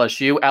shot at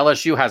LSU.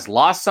 LSU has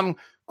lost some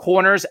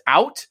corners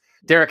out.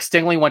 Derek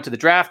Stingley went to the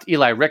draft.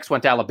 Eli Ricks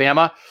went to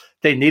Alabama.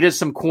 They needed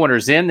some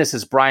corners in. This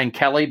is Brian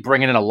Kelly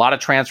bringing in a lot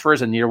of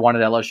transfers in year one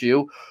at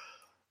LSU.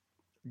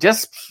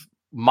 Just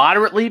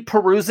moderately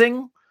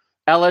perusing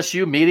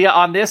LSU media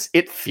on this,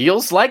 it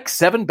feels like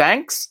Sevyn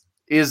Banks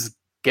is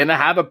going to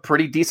have a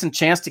pretty decent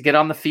chance to get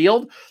on the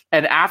field.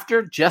 And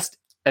after just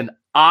an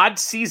odd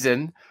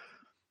season,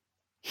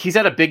 he's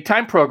at a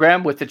big-time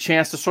program with the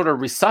chance to sort of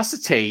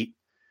resuscitate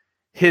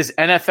his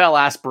NFL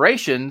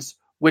aspirations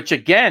which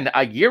again,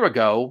 a year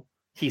ago,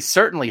 he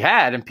certainly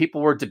had, and people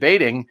were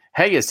debating,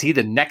 hey, is he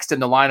the next in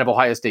the line of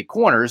Ohio State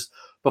corners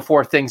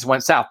before things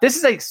went south? This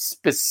is a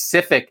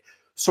specific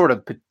sort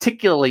of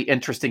particularly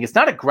interesting. It's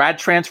not a grad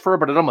transfer,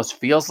 but it almost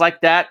feels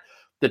like that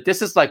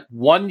this is like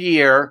 1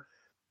 year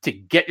to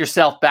get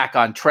yourself back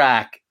on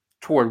track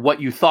toward what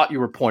you thought you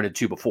were pointed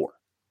to before.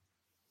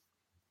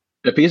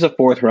 If he's a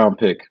 4th round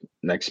pick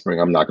next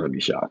spring, I'm not going to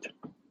be shocked.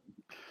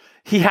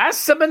 He has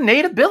some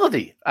innate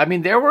ability. I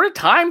mean, there were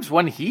times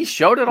when he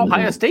showed at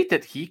Ohio State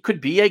that he could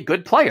be a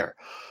good player.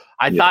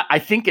 I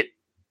think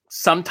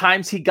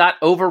sometimes he got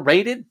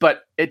overrated,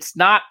 but it's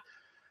not.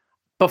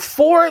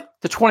 Before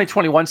the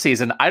 2021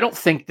 season, I don't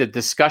think the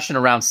discussion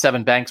around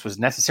Sevyn Banks was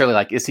necessarily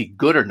like, is he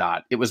good or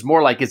not? It was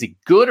more like, is he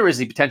good or is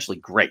he potentially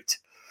great?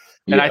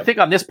 And I think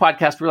on this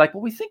podcast, we're like,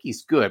 well, we think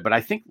he's good, but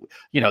I think,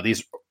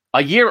 these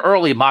a year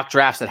early mock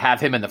drafts that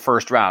have him in the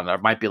first round, I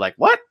might be like,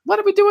 what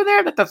are we doing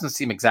there? That doesn't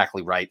seem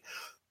exactly right.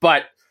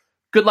 But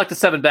good luck to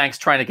Sevyn Banks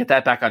trying to get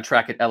that back on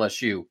track at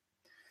LSU.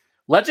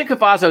 Legend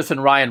Cavazos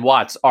and Ryan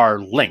Watts are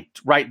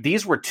linked, right?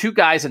 These were two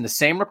guys in the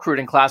same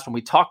recruiting class. When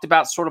we talked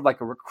about sort of like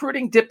a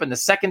recruiting dip in the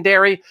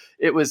secondary,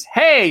 it was,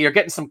 hey, you're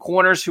getting some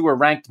corners who are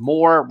ranked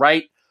more,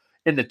 right,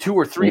 in the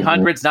 200 or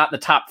 300s, not in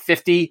the top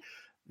 50.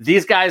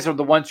 These guys are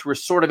the ones who were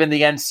sort of in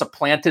the end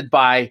supplanted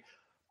by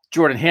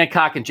Jordan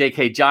Hancock and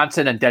J.K.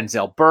 Johnson and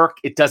Denzel Burke.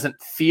 It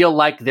doesn't feel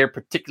like they're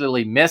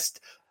particularly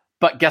missed.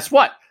 But guess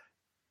what?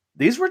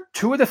 These were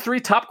 2 of the 3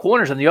 top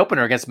corners in the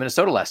opener against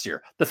Minnesota last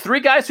year. The 3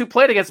 guys who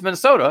played against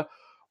Minnesota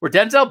were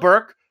Denzel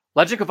Burke,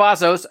 Legend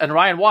Cavazos, and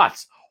Ryan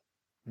Watts.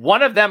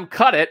 One of them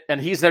cut it,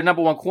 and he's their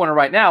number 1 corner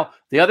right now.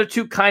 The other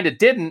 2 kind of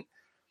didn't.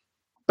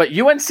 But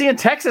UNC and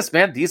Texas,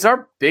 man, these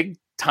are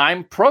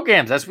big-time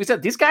programs. As we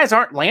said, these guys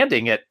aren't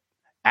landing at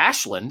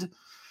Ashland.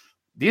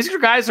 These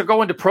guys are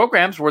going to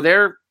programs where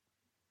they're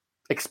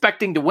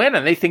expecting to win,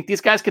 and they think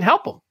these guys can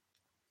help them.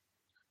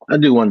 I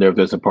do wonder if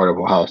there's a part of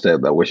Ohio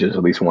State that wishes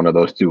at least one of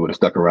those 2 would have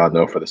stuck around,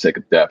 though, for the sake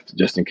of depth,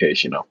 just in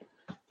case,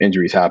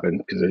 injuries happen,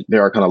 because they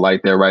are kind of light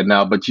there right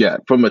now. But yeah,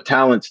 from a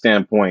talent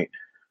standpoint,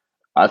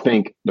 I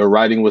think the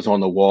writing was on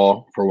the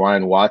wall for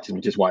Ryan Watts,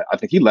 which is why I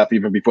think he left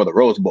even before the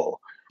Rose Bowl.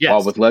 Yes,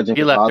 while with Legend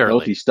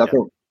Cavazos, he stuck.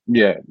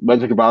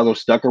 Legend Cavazos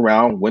stuck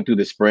around, went through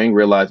the spring,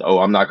 realized,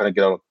 I'm not going to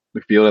get on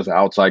the field as an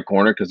outside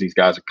corner because these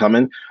guys are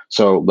coming.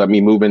 So let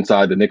me move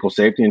inside the nickel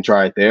safety and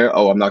try it there.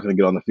 I'm not going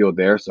to get on the field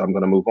there, so I'm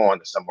going to move on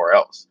to somewhere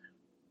else.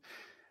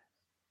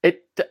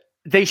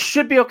 They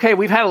should be okay.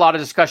 We've had a lot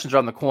of discussions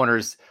around the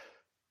corners.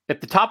 If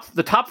the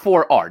top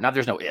 4 are, now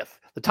there's no if,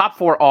 the top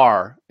 4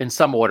 are in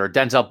some order: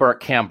 Denzel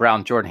Burke, Cam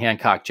Brown, Jordan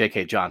Hancock,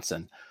 J.K.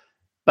 Johnson.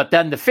 But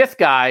then the 5th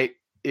guy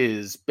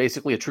is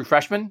basically a true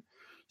freshman.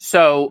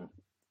 So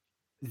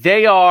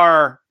they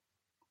are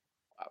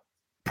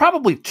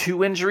probably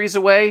 2 injuries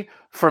away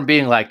from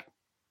being like,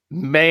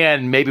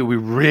 man, maybe we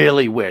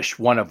really wish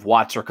one of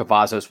Watts or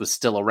Cavazos was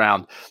still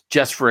around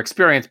just for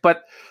experience.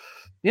 But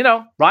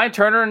Ryan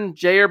Turner and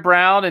Jair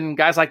Brown and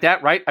guys like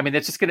that, right? I mean,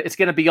 it's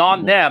gonna be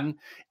on them.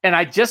 And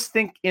I just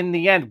think in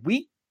the end,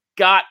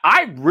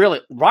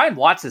 Ryan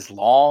Watts is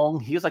long.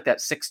 He was like that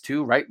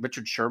 6'2", right?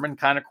 Richard Sherman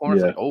kind of corner.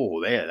 Yeah.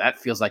 Like, that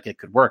feels like it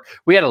could work.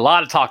 We had a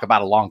lot of talk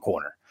about a long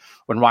corner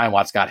when Ryan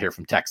Watts got here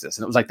from Texas.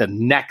 And it was like the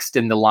next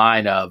in the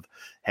line of,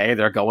 hey,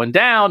 they're going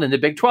down in the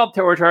Big 12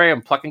 territory.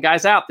 I'm plucking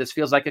guys out. This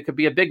feels like it could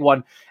be a big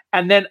one.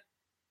 And then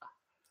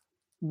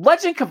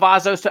Legend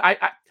Cavazos,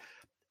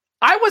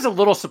 I was a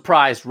little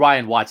surprised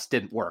Ryan Watts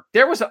didn't work.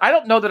 I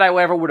don't know that I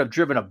ever would have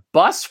driven a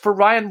bus for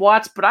Ryan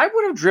Watts, but I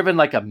would have driven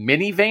like a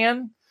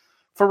minivan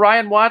for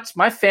Ryan Watts.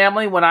 My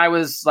family, when I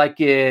was like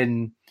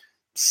in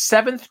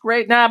 7th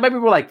grade, maybe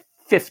we're like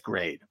 5th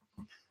grade.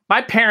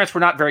 My parents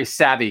were not very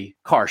savvy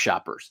car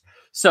shoppers.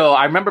 So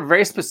I remember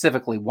very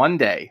specifically one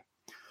day,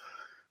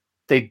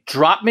 they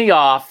dropped me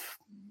off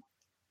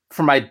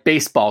for my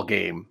baseball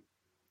game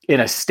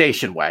in a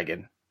station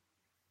wagon.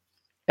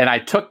 And I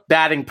took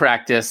batting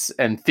practice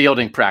and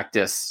fielding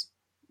practice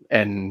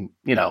and,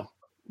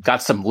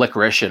 got some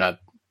licorice and a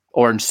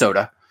orange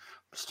soda.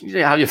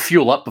 How you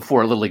fuel up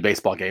before a Little League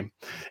baseball game.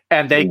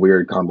 And they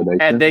weird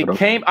combination. And they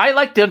came. I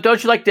like them.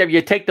 Don't you like them?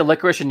 You take the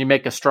licorice and you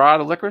make a straw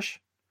out of licorice?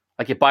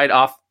 Like you bite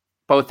off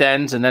both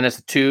ends and then it's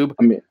a tube.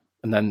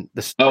 And then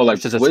the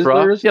like is a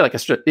straw. Yeah, like a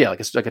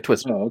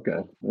Twizzler. Oh, okay.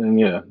 And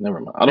never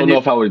mind. I don't know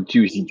if I would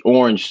choose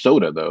orange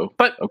soda though.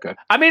 But okay.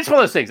 I mean, it's one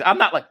of those things. I'm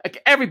not like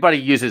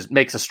everybody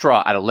makes a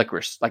straw out of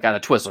licorice, like out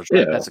of Twizzlers. Right?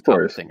 Yeah, that's a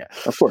common thing.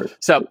 Of course.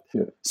 So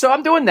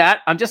I'm doing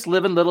that. I'm just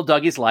living little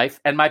Dougie's life,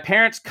 and my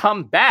parents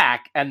come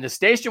back, and the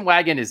station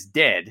wagon is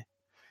dead,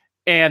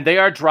 and they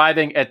are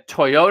driving a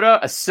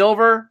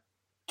silver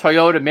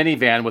Toyota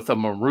minivan with a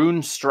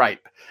maroon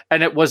stripe.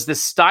 And it was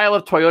this style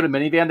of Toyota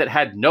minivan that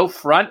had no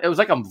front. It was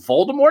like a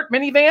Voldemort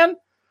minivan.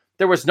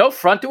 There was no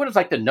front to it. It was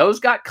like the nose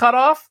got cut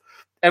off.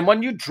 And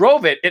when you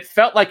drove it, it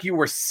felt like you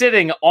were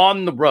sitting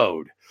on the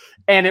road.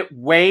 And it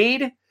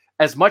weighed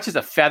as much as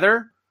a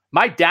feather.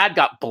 My dad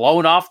got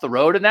blown off the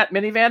road in that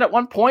minivan at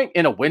one point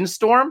in a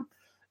windstorm.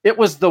 It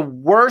was the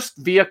worst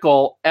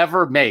vehicle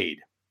ever made.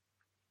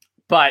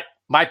 But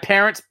My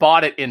parents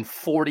bought it in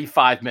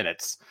 45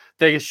 minutes.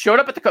 They showed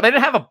up at the. They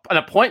didn't have an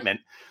appointment.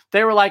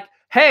 They were like,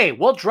 "Hey,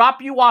 we'll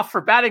drop you off for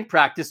batting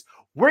practice.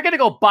 We're gonna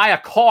go buy a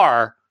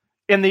car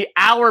in the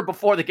hour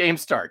before the game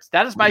starts."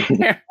 That is my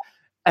parents,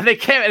 and they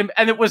came,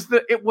 and it was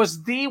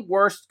the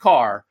worst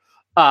car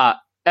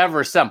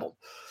ever assembled.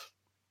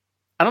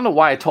 I don't know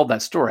why I told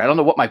that story. I don't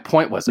know what my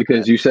point was.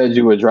 Because you said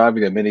you were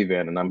driving a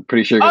minivan, and I'm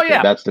pretty sure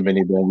that's the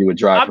minivan you would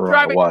drive.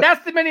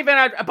 That's the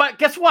minivan. But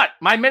guess what?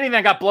 My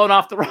minivan got blown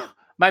off the road.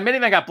 My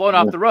minivan got blown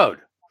off the road.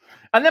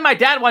 And then my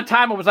dad one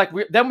time was like,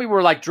 we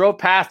were like drove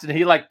past, and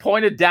he like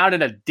pointed down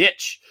in a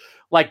ditch,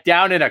 like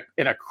down in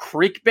a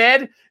creek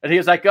bed, and he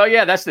was like, "Oh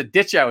yeah, that's the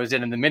ditch I was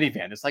in the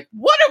minivan." It's like,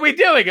 what are we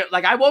doing?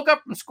 Like I woke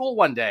up from school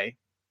one day,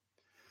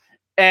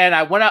 and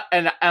I went up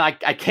and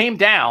I came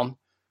down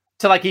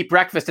to like eat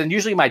breakfast, and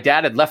usually my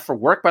dad had left for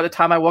work by the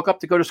time I woke up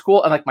to go to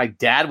school, and like my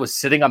dad was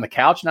sitting on the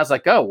couch, and I was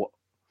like, "Oh,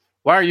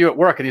 why are you at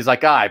work?" And he's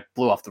like, "I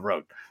blew off the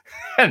road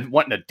and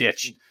went in a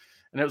ditch."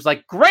 And it was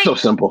like, great, so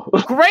simple,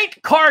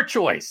 great car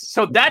choice.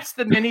 So that's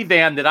the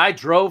minivan that I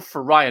drove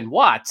for Ryan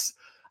Watts.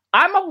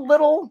 I'm a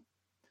little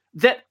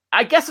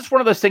I guess it's one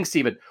of those things,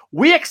 Stephen.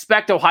 We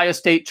expect Ohio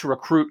State to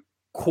recruit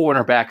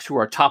cornerbacks who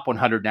are top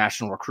 100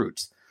 national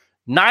recruits.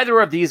 Neither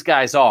of these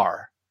guys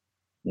are.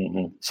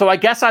 Mm-hmm. So I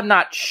guess I'm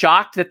not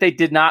shocked that they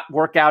did not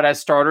work out as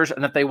starters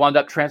and that they wound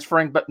up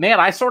transferring. But man,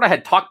 I sort of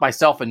had talked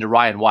myself into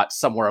Ryan Watts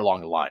somewhere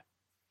along the line.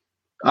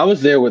 I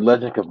was there with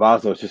Legend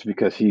Cavazos just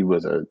because he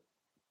was a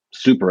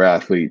super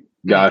athlete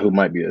guy who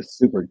might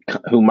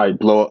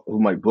blow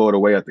it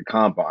away at the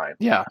combine.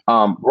 Yeah.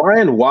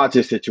 Ryan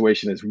Watts'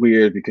 situation is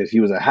weird because he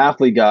was a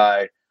Hafley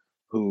guy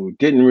who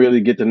didn't really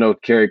get to know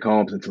Kerry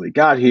Combs until he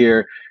got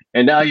here.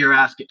 And now you're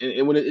asking,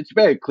 and when it's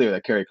very clear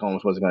that Kerry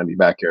Combs wasn't going to be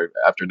back here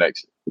after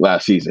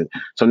last season.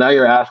 So now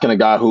you're asking a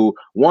guy who,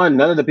 one,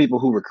 none of the people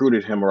who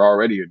recruited him are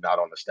already not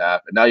on the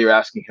staff. And now you're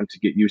asking him to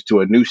get used to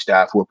a new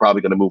staff who are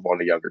probably going to move on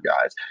to younger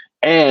guys.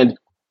 And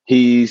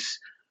he's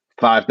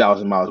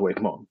 5,000 miles away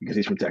from home because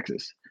he's from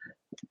Texas.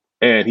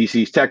 And he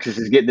sees Texas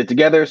is getting it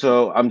together,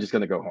 so I'm just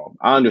going to go home.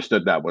 I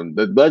understood that one.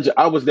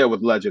 I was there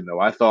with Legend, though.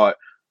 I thought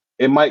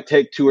it might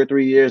take 2 or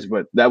 3 years,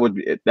 but that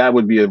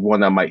would be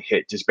one that might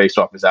hit just based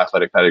off his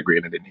athletic pedigree,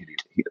 and it didn't hit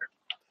either.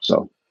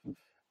 So,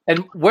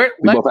 and we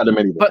both had a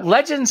mini. But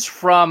Legend's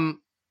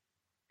from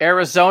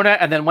Arizona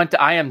and then went to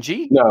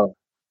IMG? No,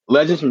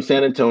 Legend's from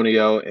San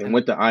Antonio and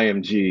went to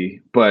IMG,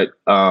 but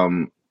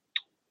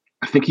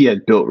I think he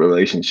had built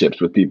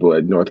relationships with people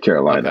at North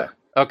Carolina.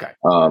 Okay.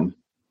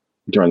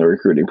 During the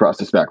recruiting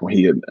process back when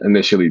he had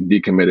initially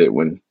decommitted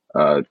when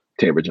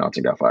Tabor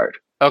Johnson got fired.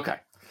 Okay.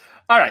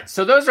 All right.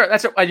 So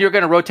you're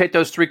going to rotate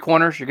those 3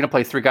 corners. You're going to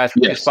play 3 guys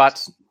from 2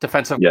 spots.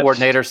 Defensive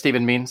coordinator,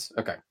 Stephen Means.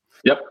 Okay.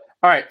 Yep.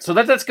 All right. So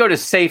let's go to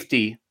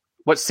safety.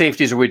 What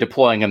safeties are we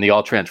deploying in the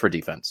all transfer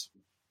defense?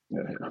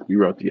 Yeah,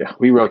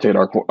 we rotate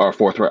our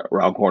 4th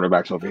round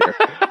cornerbacks over here.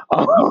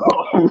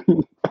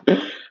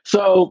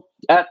 So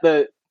at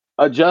the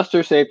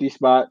adjuster safety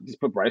spot, just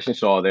put Bryson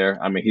Shaw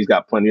there. I mean, he's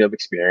got plenty of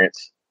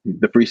experience.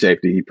 The free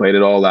safety. He played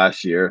it all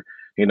last year.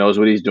 He knows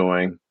what he's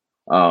doing.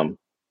 I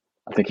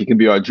think he can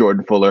be our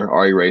Jordan Fuller,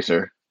 our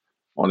eraser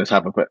on this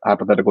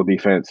hypothetical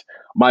defense.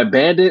 My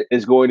bandit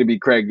is going to be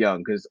Craig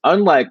Young because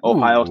unlike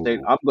Ohio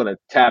State, I'm going to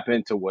tap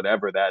into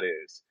whatever that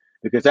is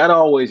because that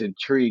always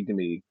intrigued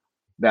me.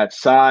 That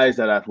size,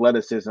 that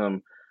athleticism,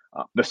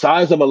 the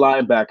size of a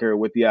linebacker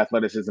with the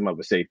athleticism of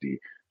a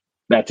safety.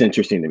 That's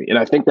interesting to me. And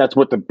I think that's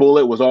what the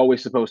bullet was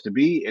always supposed to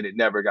be. And it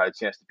never got a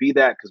chance to be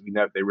that because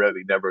they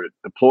really never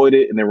deployed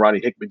it. And then Ronnie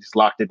Hickman just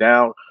locked it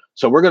down.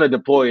 So we're going to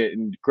deploy it.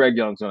 And Craig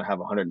Young's going to have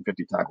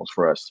 150 tackles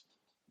for us.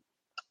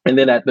 And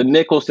then at the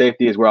nickel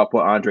safety is where I'll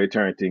put Andre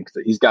Turrentine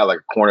because he's got like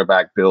a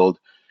cornerback build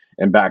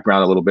and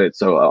background a little bit.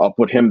 So I'll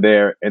put him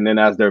there. And then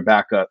as their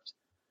backups,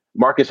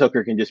 Marcus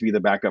Hooker can just be the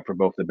backup for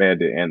both the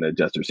bandit and the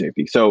adjuster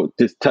safety. So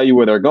to tell you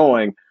where they're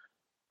going,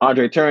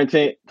 Andre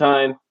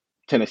Turrentine,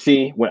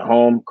 Tennessee, went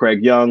home.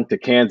 Craig Young to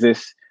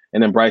Kansas,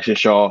 and then Bryson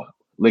Shaw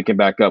linking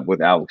back up with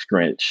Alex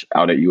Grinch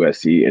out at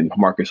USC, and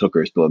Marcus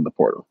Hooker is still in the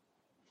portal.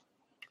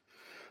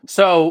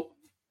 So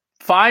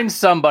find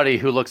somebody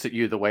who looks at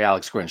you the way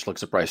Alex Grinch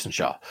looks at Bryson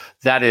Shaw.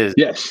 That is,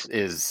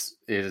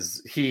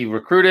 is he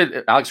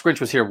recruited? Alex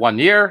Grinch was here 1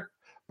 year.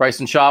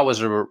 Bryson Shaw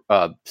was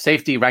a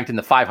safety ranked in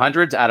the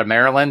 500s out of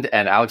Maryland,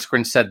 and Alex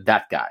Grinch said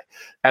that guy.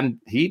 And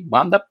he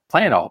wound up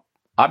playing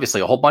obviously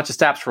a whole bunch of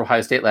snaps for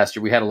Ohio State last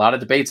year. We had a lot of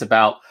debates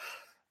about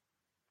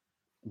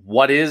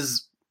what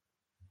is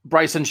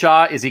Bryson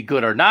Shaw? Is he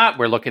good or not?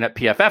 We're looking at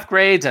PFF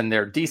grades, and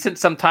they're decent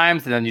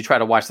sometimes. And then you try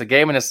to watch the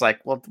game, and it's like,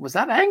 well, was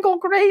that angle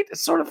great? It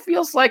sort of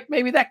feels like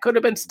maybe that could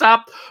have been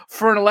stopped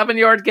for an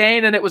 11-yard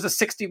gain, and it was a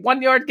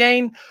 61-yard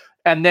gain.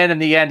 And then in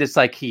the end, it's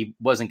like he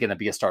wasn't going to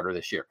be a starter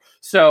this year.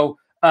 So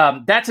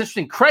that's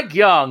interesting. Craig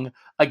Young,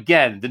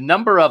 again, the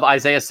number of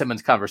Isaiah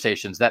Simmons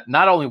conversations that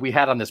not only we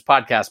had on this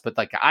podcast, but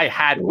like I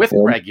had with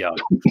Craig Young.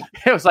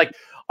 It was like,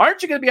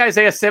 aren't you going to be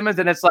Isaiah Simmons?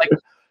 And it's like,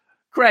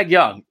 Craig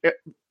Young,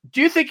 do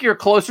you think you're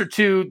closer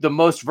to the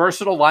most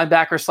versatile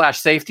linebacker /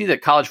 safety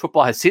that college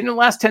football has seen in the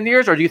last 10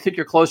 years? Or do you think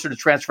you're closer to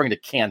transferring to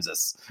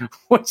Kansas,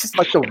 which is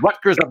like the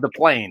Rutgers of the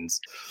Plains?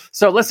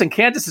 So listen,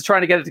 Kansas is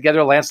trying to get it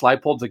together. Lance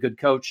Leipold's a good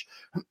coach.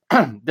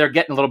 They're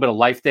getting a little bit of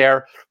life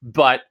there,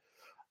 but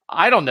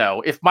I don't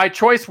know. If my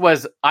choice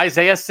was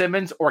Isaiah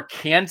Simmons or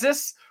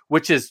Kansas,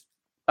 which is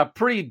a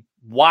pretty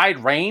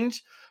wide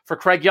range for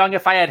Craig Young,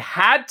 if I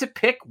had to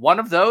pick one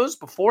of those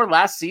before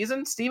last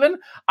season, Stephen,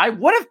 I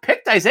would have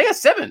picked Isaiah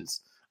Simmons.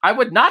 I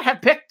would not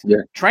have picked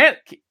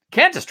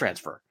Kansas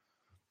transfer.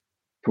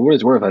 For what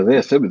it's worth,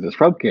 Isaiah Simmons is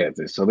from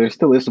Kansas, so there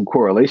still is some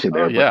correlation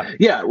there.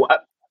 Well,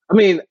 I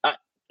mean, at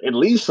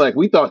least like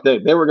we thought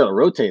that they were going to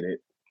rotate it.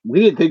 We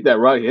didn't think that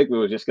Ronnie Hickman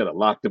was just going to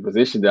lock the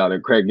position down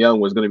and Craig Young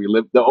was going to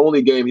be the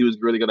only game he was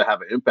really going to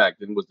have an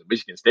impact in was the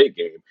Michigan State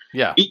game.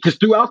 Yeah. Because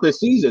throughout the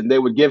season, they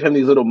would give him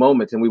these little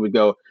moments and we would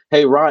go,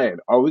 hey, Ryan,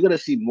 are we going to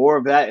see more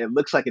of that? It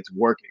looks like it's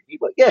working. He's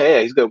like,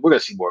 yeah, he's good. We're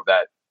going to see more of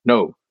that.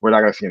 No, we're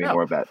not going to see any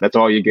more of that. That's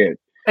all you get.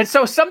 And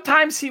so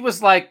sometimes he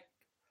was like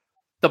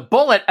the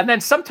bullet, and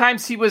then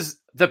sometimes he was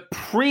the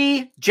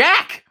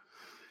pre-Jack.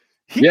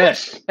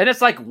 And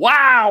it's like,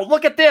 wow,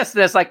 look at this.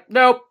 And it's like,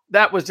 nope,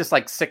 that was just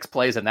like 6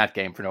 plays in that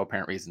game for no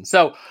apparent reason.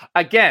 So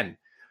again,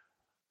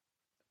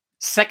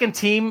 second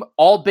team,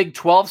 all Big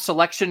 12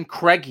 selection,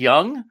 Craig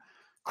Young.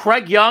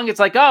 It's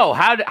like, oh,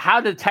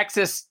 how did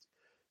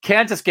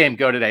Texas-Kansas game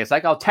go today? It's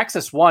like, oh,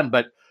 Texas won,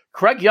 but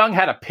Craig Young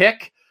had a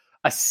pick,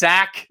 a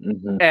sack,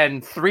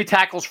 and 3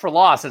 tackles for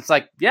loss. It's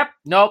like, yep,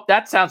 nope,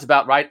 that sounds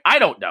about right. I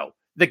don't know.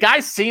 The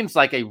guy seems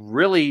like a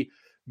really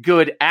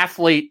good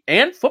athlete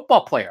and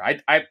football player.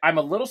 I'm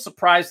a little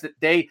surprised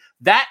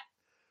that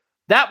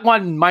that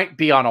one might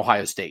be on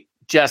Ohio State.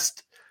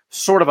 Just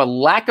sort of a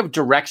lack of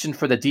direction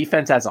for the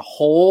defense as a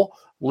whole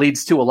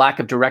leads to a lack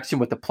of direction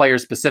with the player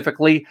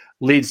specifically,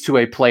 leads to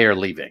a player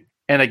leaving.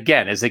 And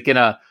again,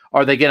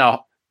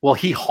 will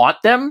he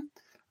haunt them?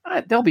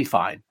 They'll be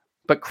fine.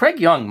 But Craig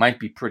Young might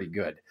be pretty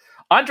good.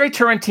 Andre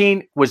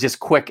Turrentine was just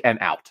quick and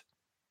out.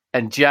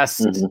 And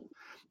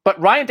but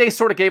Ryan Day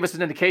sort of gave us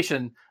an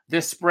indication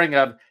this spring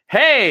of,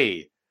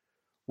 hey,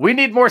 we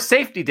need more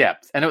safety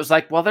depth. And it was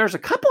like, well, there's a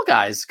couple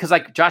guys, because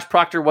like Josh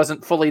Proctor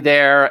wasn't fully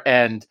there,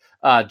 and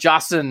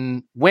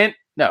Johnson went.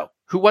 No,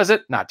 who was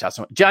it? Not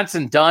Johnson.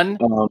 Johnson Dunn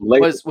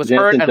was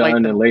hurt, and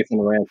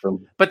Lathan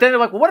Ransom. But then they're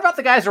like, well, what about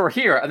the guys who are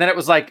here? And then it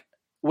was like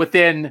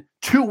within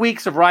 2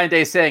 weeks of Ryan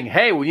Day saying,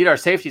 hey, we need our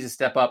safeties to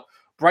step up,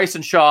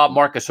 Bryson Shaw,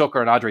 Marcus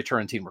Hooker, and Andre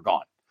Turrentine were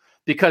gone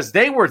because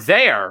they were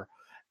there.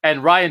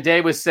 And Ryan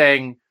Day was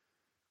saying,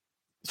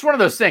 it's one of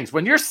those things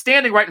when you're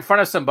standing right in front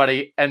of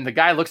somebody and the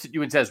guy looks at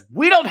you and says,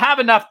 we don't have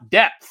enough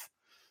depth.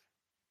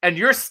 And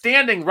you're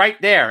standing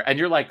right there and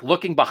you're like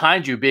looking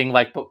behind you being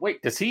like, but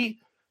wait, does he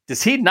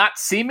not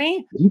see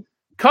me?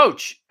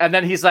 Coach. And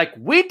then he's like,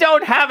 we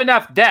don't have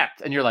enough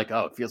depth. And you're like,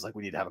 oh, it feels like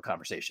we need to have a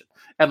conversation.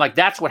 And like,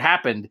 that's what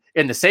happened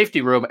in the safety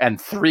room, and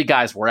 3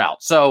 guys were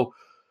out. So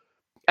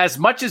as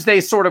much as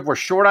they sort of were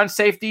short on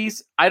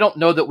safeties, I don't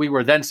know that we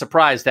were then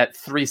surprised that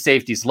 3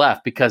 safeties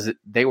left, because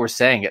they were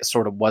saying it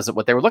sort of wasn't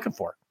what they were looking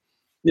for.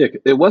 Yeah,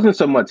 it wasn't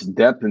so much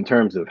depth in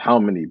terms of how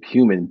many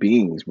human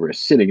beings were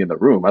sitting in the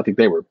room. I think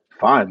they were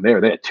fine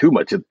there. They had too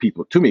many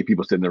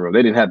people sitting in the room.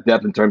 They didn't have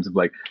depth in terms of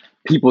like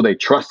people they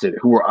trusted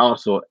who were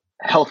also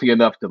healthy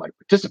enough to like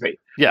participate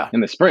in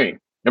the spring.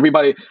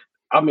 Everybody,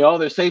 I mean, all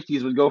their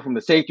safeties would go from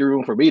the safety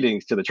room for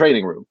meetings to the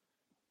training room.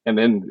 And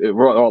then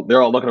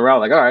they're all looking around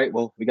like, all right,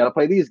 well, we got to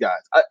play these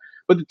guys.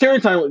 But the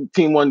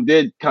Turrentine one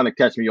did kind of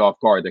catch me off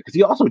guard there because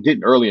he also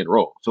didn't early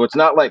enroll. So it's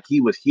not like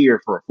he was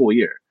here for a full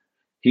year.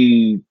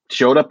 He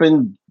showed up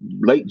in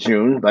late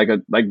June, like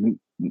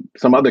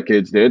some other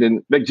kids did,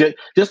 and like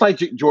just like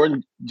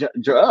Jordan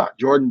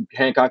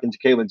Hancock and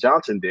Jalen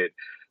Johnson did.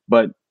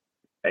 But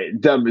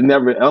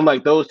never,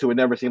 unlike those two, it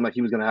never seemed like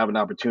he was going to have an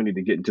opportunity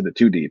to get into the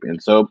 2 deep.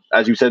 And so,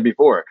 as you said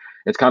before,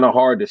 it's kind of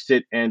hard to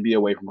sit and be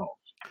away from home.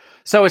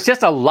 So it's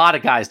just a lot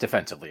of guys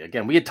defensively.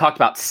 Again, we had talked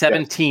about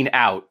 17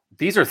 out.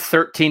 These are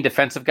 13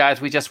 defensive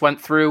guys we just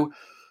went through.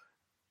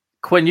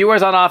 Quinn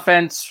Ewers on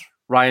offense,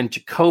 Ryan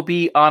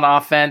Jacoby on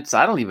offense.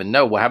 I don't even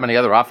know how many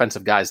other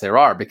offensive guys there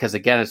are, because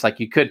again, it's like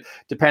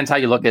depends how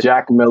you look at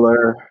Jack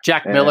Miller.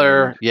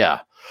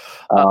 Yeah.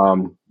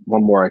 One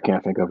more I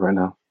can't think of right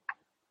now.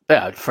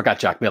 Yeah, I forgot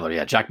Jack Miller.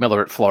 Yeah, Jack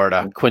Miller at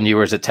Florida, Quinn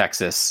Ewers at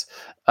Texas.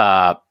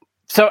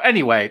 So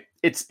anyway,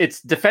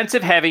 it's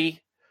defensive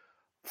heavy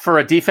for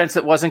a defense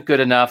that wasn't good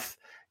enough,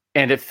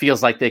 and it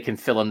feels like they can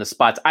fill in the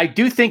spots. I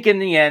do think in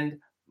the end,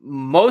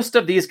 most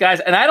of these guys,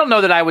 and I don't know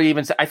that I would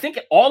even say, I think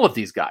all of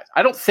these guys,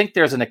 I don't think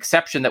there's an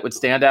exception that would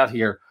stand out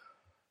here.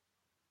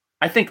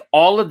 I think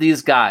all of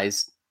these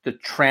guys, the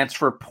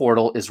transfer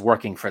portal is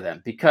working for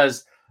them,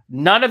 because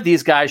none of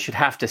these guys should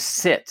have to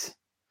sit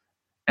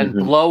and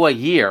blow a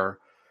year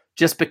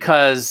just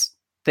because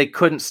they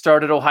couldn't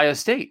start at Ohio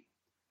State.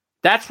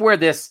 That's where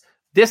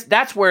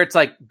that's where it's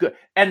like good.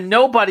 And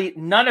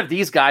none of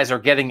these guys are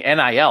getting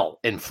NIL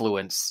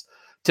influence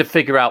to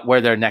figure out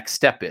where their next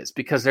step is,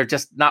 because they're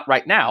just not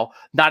right now,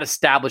 not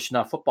established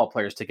enough football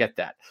players to get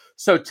that.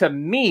 So to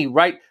me,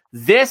 right,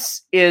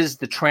 This is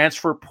the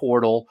transfer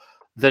portal,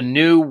 the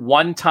new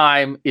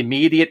one-time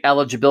immediate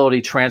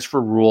eligibility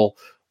transfer rule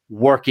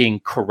working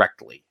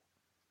correctly.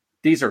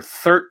 These are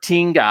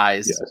 13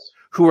 guys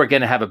who are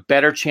going to have a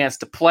better chance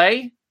to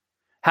play,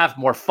 have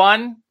more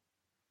fun,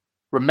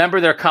 remember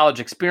their college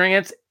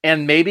experience,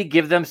 and maybe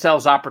give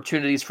themselves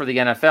opportunities for the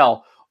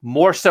NFL,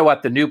 more so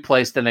at the new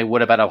place than they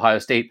would have at Ohio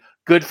State.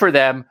 Good for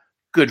them.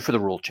 Good for the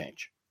rule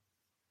change.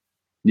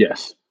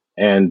 Yes.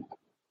 And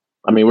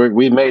I mean,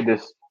 we've made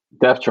this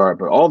depth chart,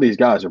 but all these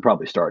guys are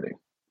probably starting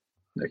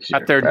next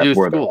year. At their new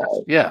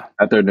schools. Yeah.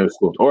 At their new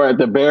schools. Or at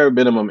the bare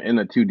minimum in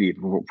the 2 deep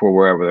for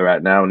wherever they're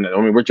at now. And I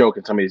mean, we're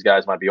joking. Some of these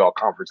guys might be all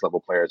conference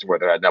level players where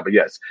they're at now. But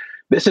yes,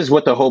 this is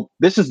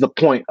the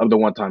point of the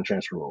one-time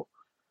transfer rule,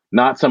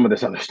 not some of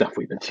this other stuff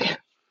we've been seeing.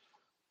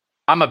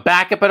 I'm a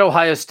backup at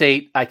Ohio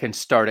State. I can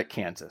start at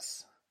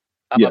Kansas.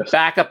 I'm a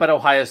backup at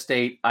Ohio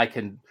State. I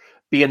can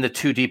be in the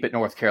 2 deep at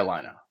North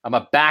Carolina. I'm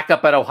a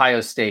backup at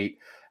Ohio State.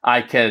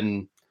 I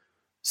can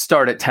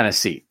start at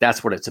Tennessee.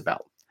 That's what it's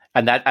about.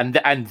 And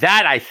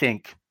that I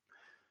think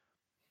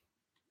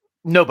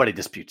nobody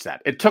disputes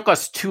that. It took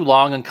us too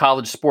long in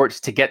college sports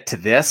to get to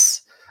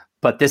this,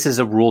 but this is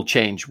a rule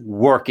change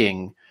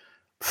working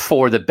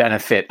for the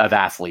benefit of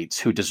athletes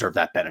who deserve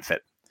that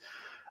benefit.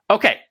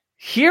 Okay,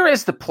 here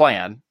is the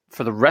plan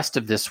for the rest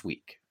of this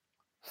week.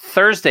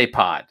 Thursday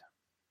pod,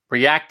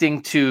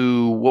 reacting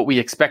to what we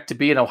expect to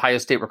be an Ohio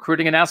State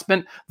recruiting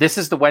announcement. This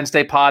is the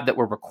Wednesday pod that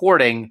we're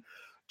recording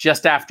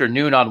just after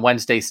noon on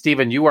Wednesday.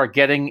 Stephen, you are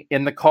getting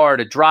in the car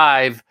to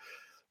drive.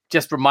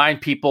 Just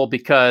remind people,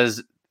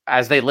 because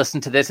as they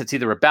listen to this, it's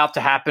either about to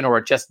happen or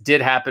it just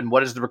did happen.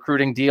 What is the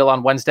recruiting deal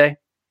on Wednesday?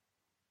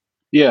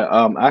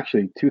 Yeah,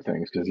 actually 2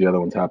 things, because the other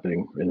one's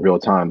happening in real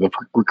time. The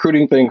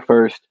recruiting thing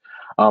first.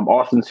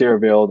 Austin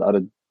Sierraville out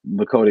of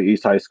Lakota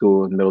East High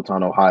School in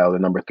Middletown, Ohio, the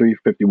number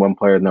 351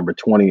 player, number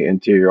 20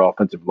 interior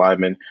offensive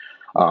lineman.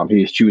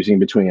 He is choosing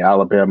between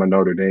Alabama,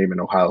 Notre Dame,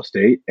 and Ohio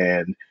State.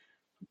 And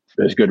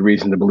there's good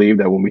reason to believe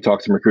that when we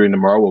talk some recruiting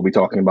tomorrow, we'll be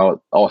talking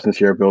about Austin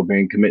Sierraville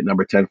being commit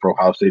number 10 for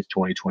Ohio State's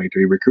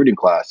 2023 recruiting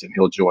class. And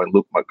he'll join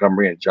Luke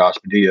Montgomery and Josh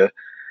Padilla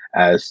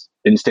as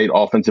in-state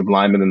offensive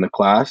linemen in the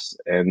class.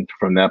 And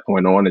from that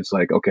point on, it's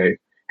like, okay,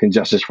 can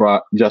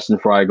Justin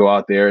Fry go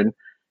out there and,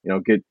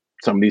 get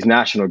some of these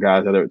national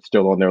guys that are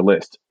still on their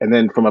list? And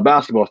then from a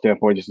basketball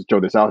standpoint, just to throw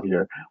this out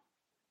here,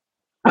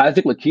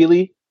 Isaac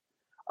Lakili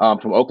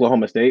from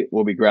Oklahoma State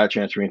will be grad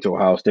transferring to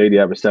Ohio State. He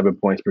averaged 7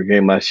 points per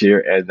game last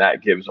year, and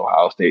that gives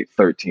Ohio State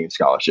 13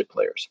 scholarship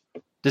players.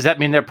 Does that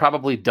mean they're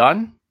probably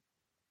done?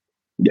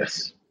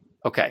 Yes.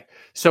 Okay.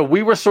 So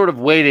we were sort of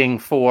waiting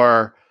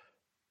for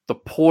the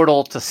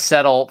portal to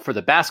settle for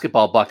the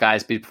basketball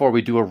Buckeyes before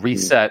we do a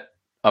reset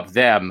of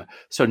them.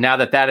 So now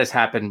that has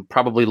happened,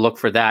 probably look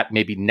for that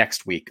maybe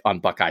next week on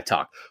Buckeye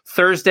Talk.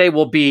 Thursday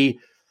will be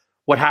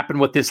what happened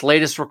with this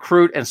latest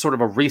recruit and sort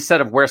of a reset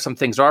of where some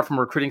things are from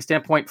a recruiting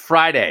standpoint.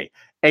 Friday,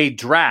 a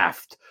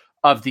draft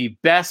of the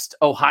best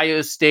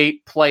Ohio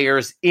State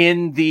players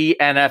in the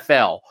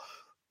NFL,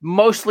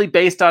 mostly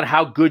based on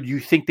how good you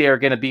think they are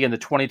going to be in the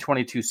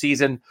 2022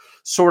 season,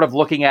 sort of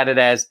looking at it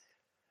as,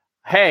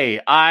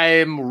 hey,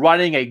 I'm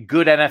running a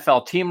good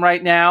NFL team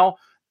right now,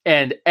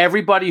 and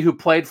everybody who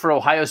played for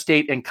Ohio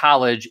State in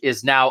college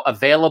is now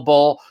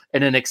available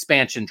in an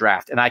expansion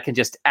draft, and I can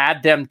just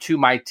add them to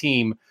my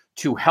team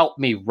to help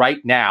me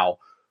right now.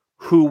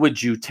 Who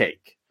would you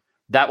take?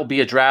 That will be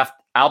a draft.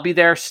 I'll be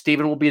there.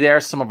 Steven will be there.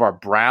 Some of our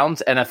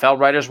Browns NFL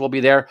writers will be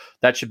there.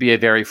 That should be a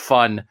very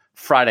fun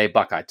Friday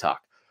Buckeye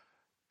Talk.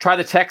 Try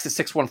the text at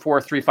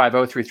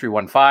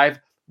 614-350-3315.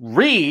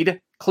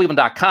 Read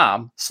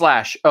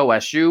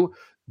cleveland.com/OSU.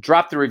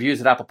 Drop the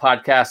reviews at Apple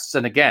Podcasts.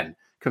 And again,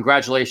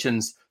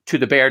 congratulations to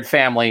the Baird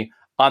family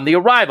on the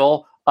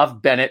arrival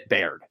of Bennett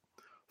Baird.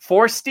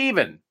 For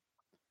Steven,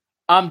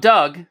 I'm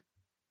Doug,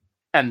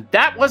 and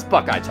that was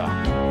Buckeye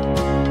Talk.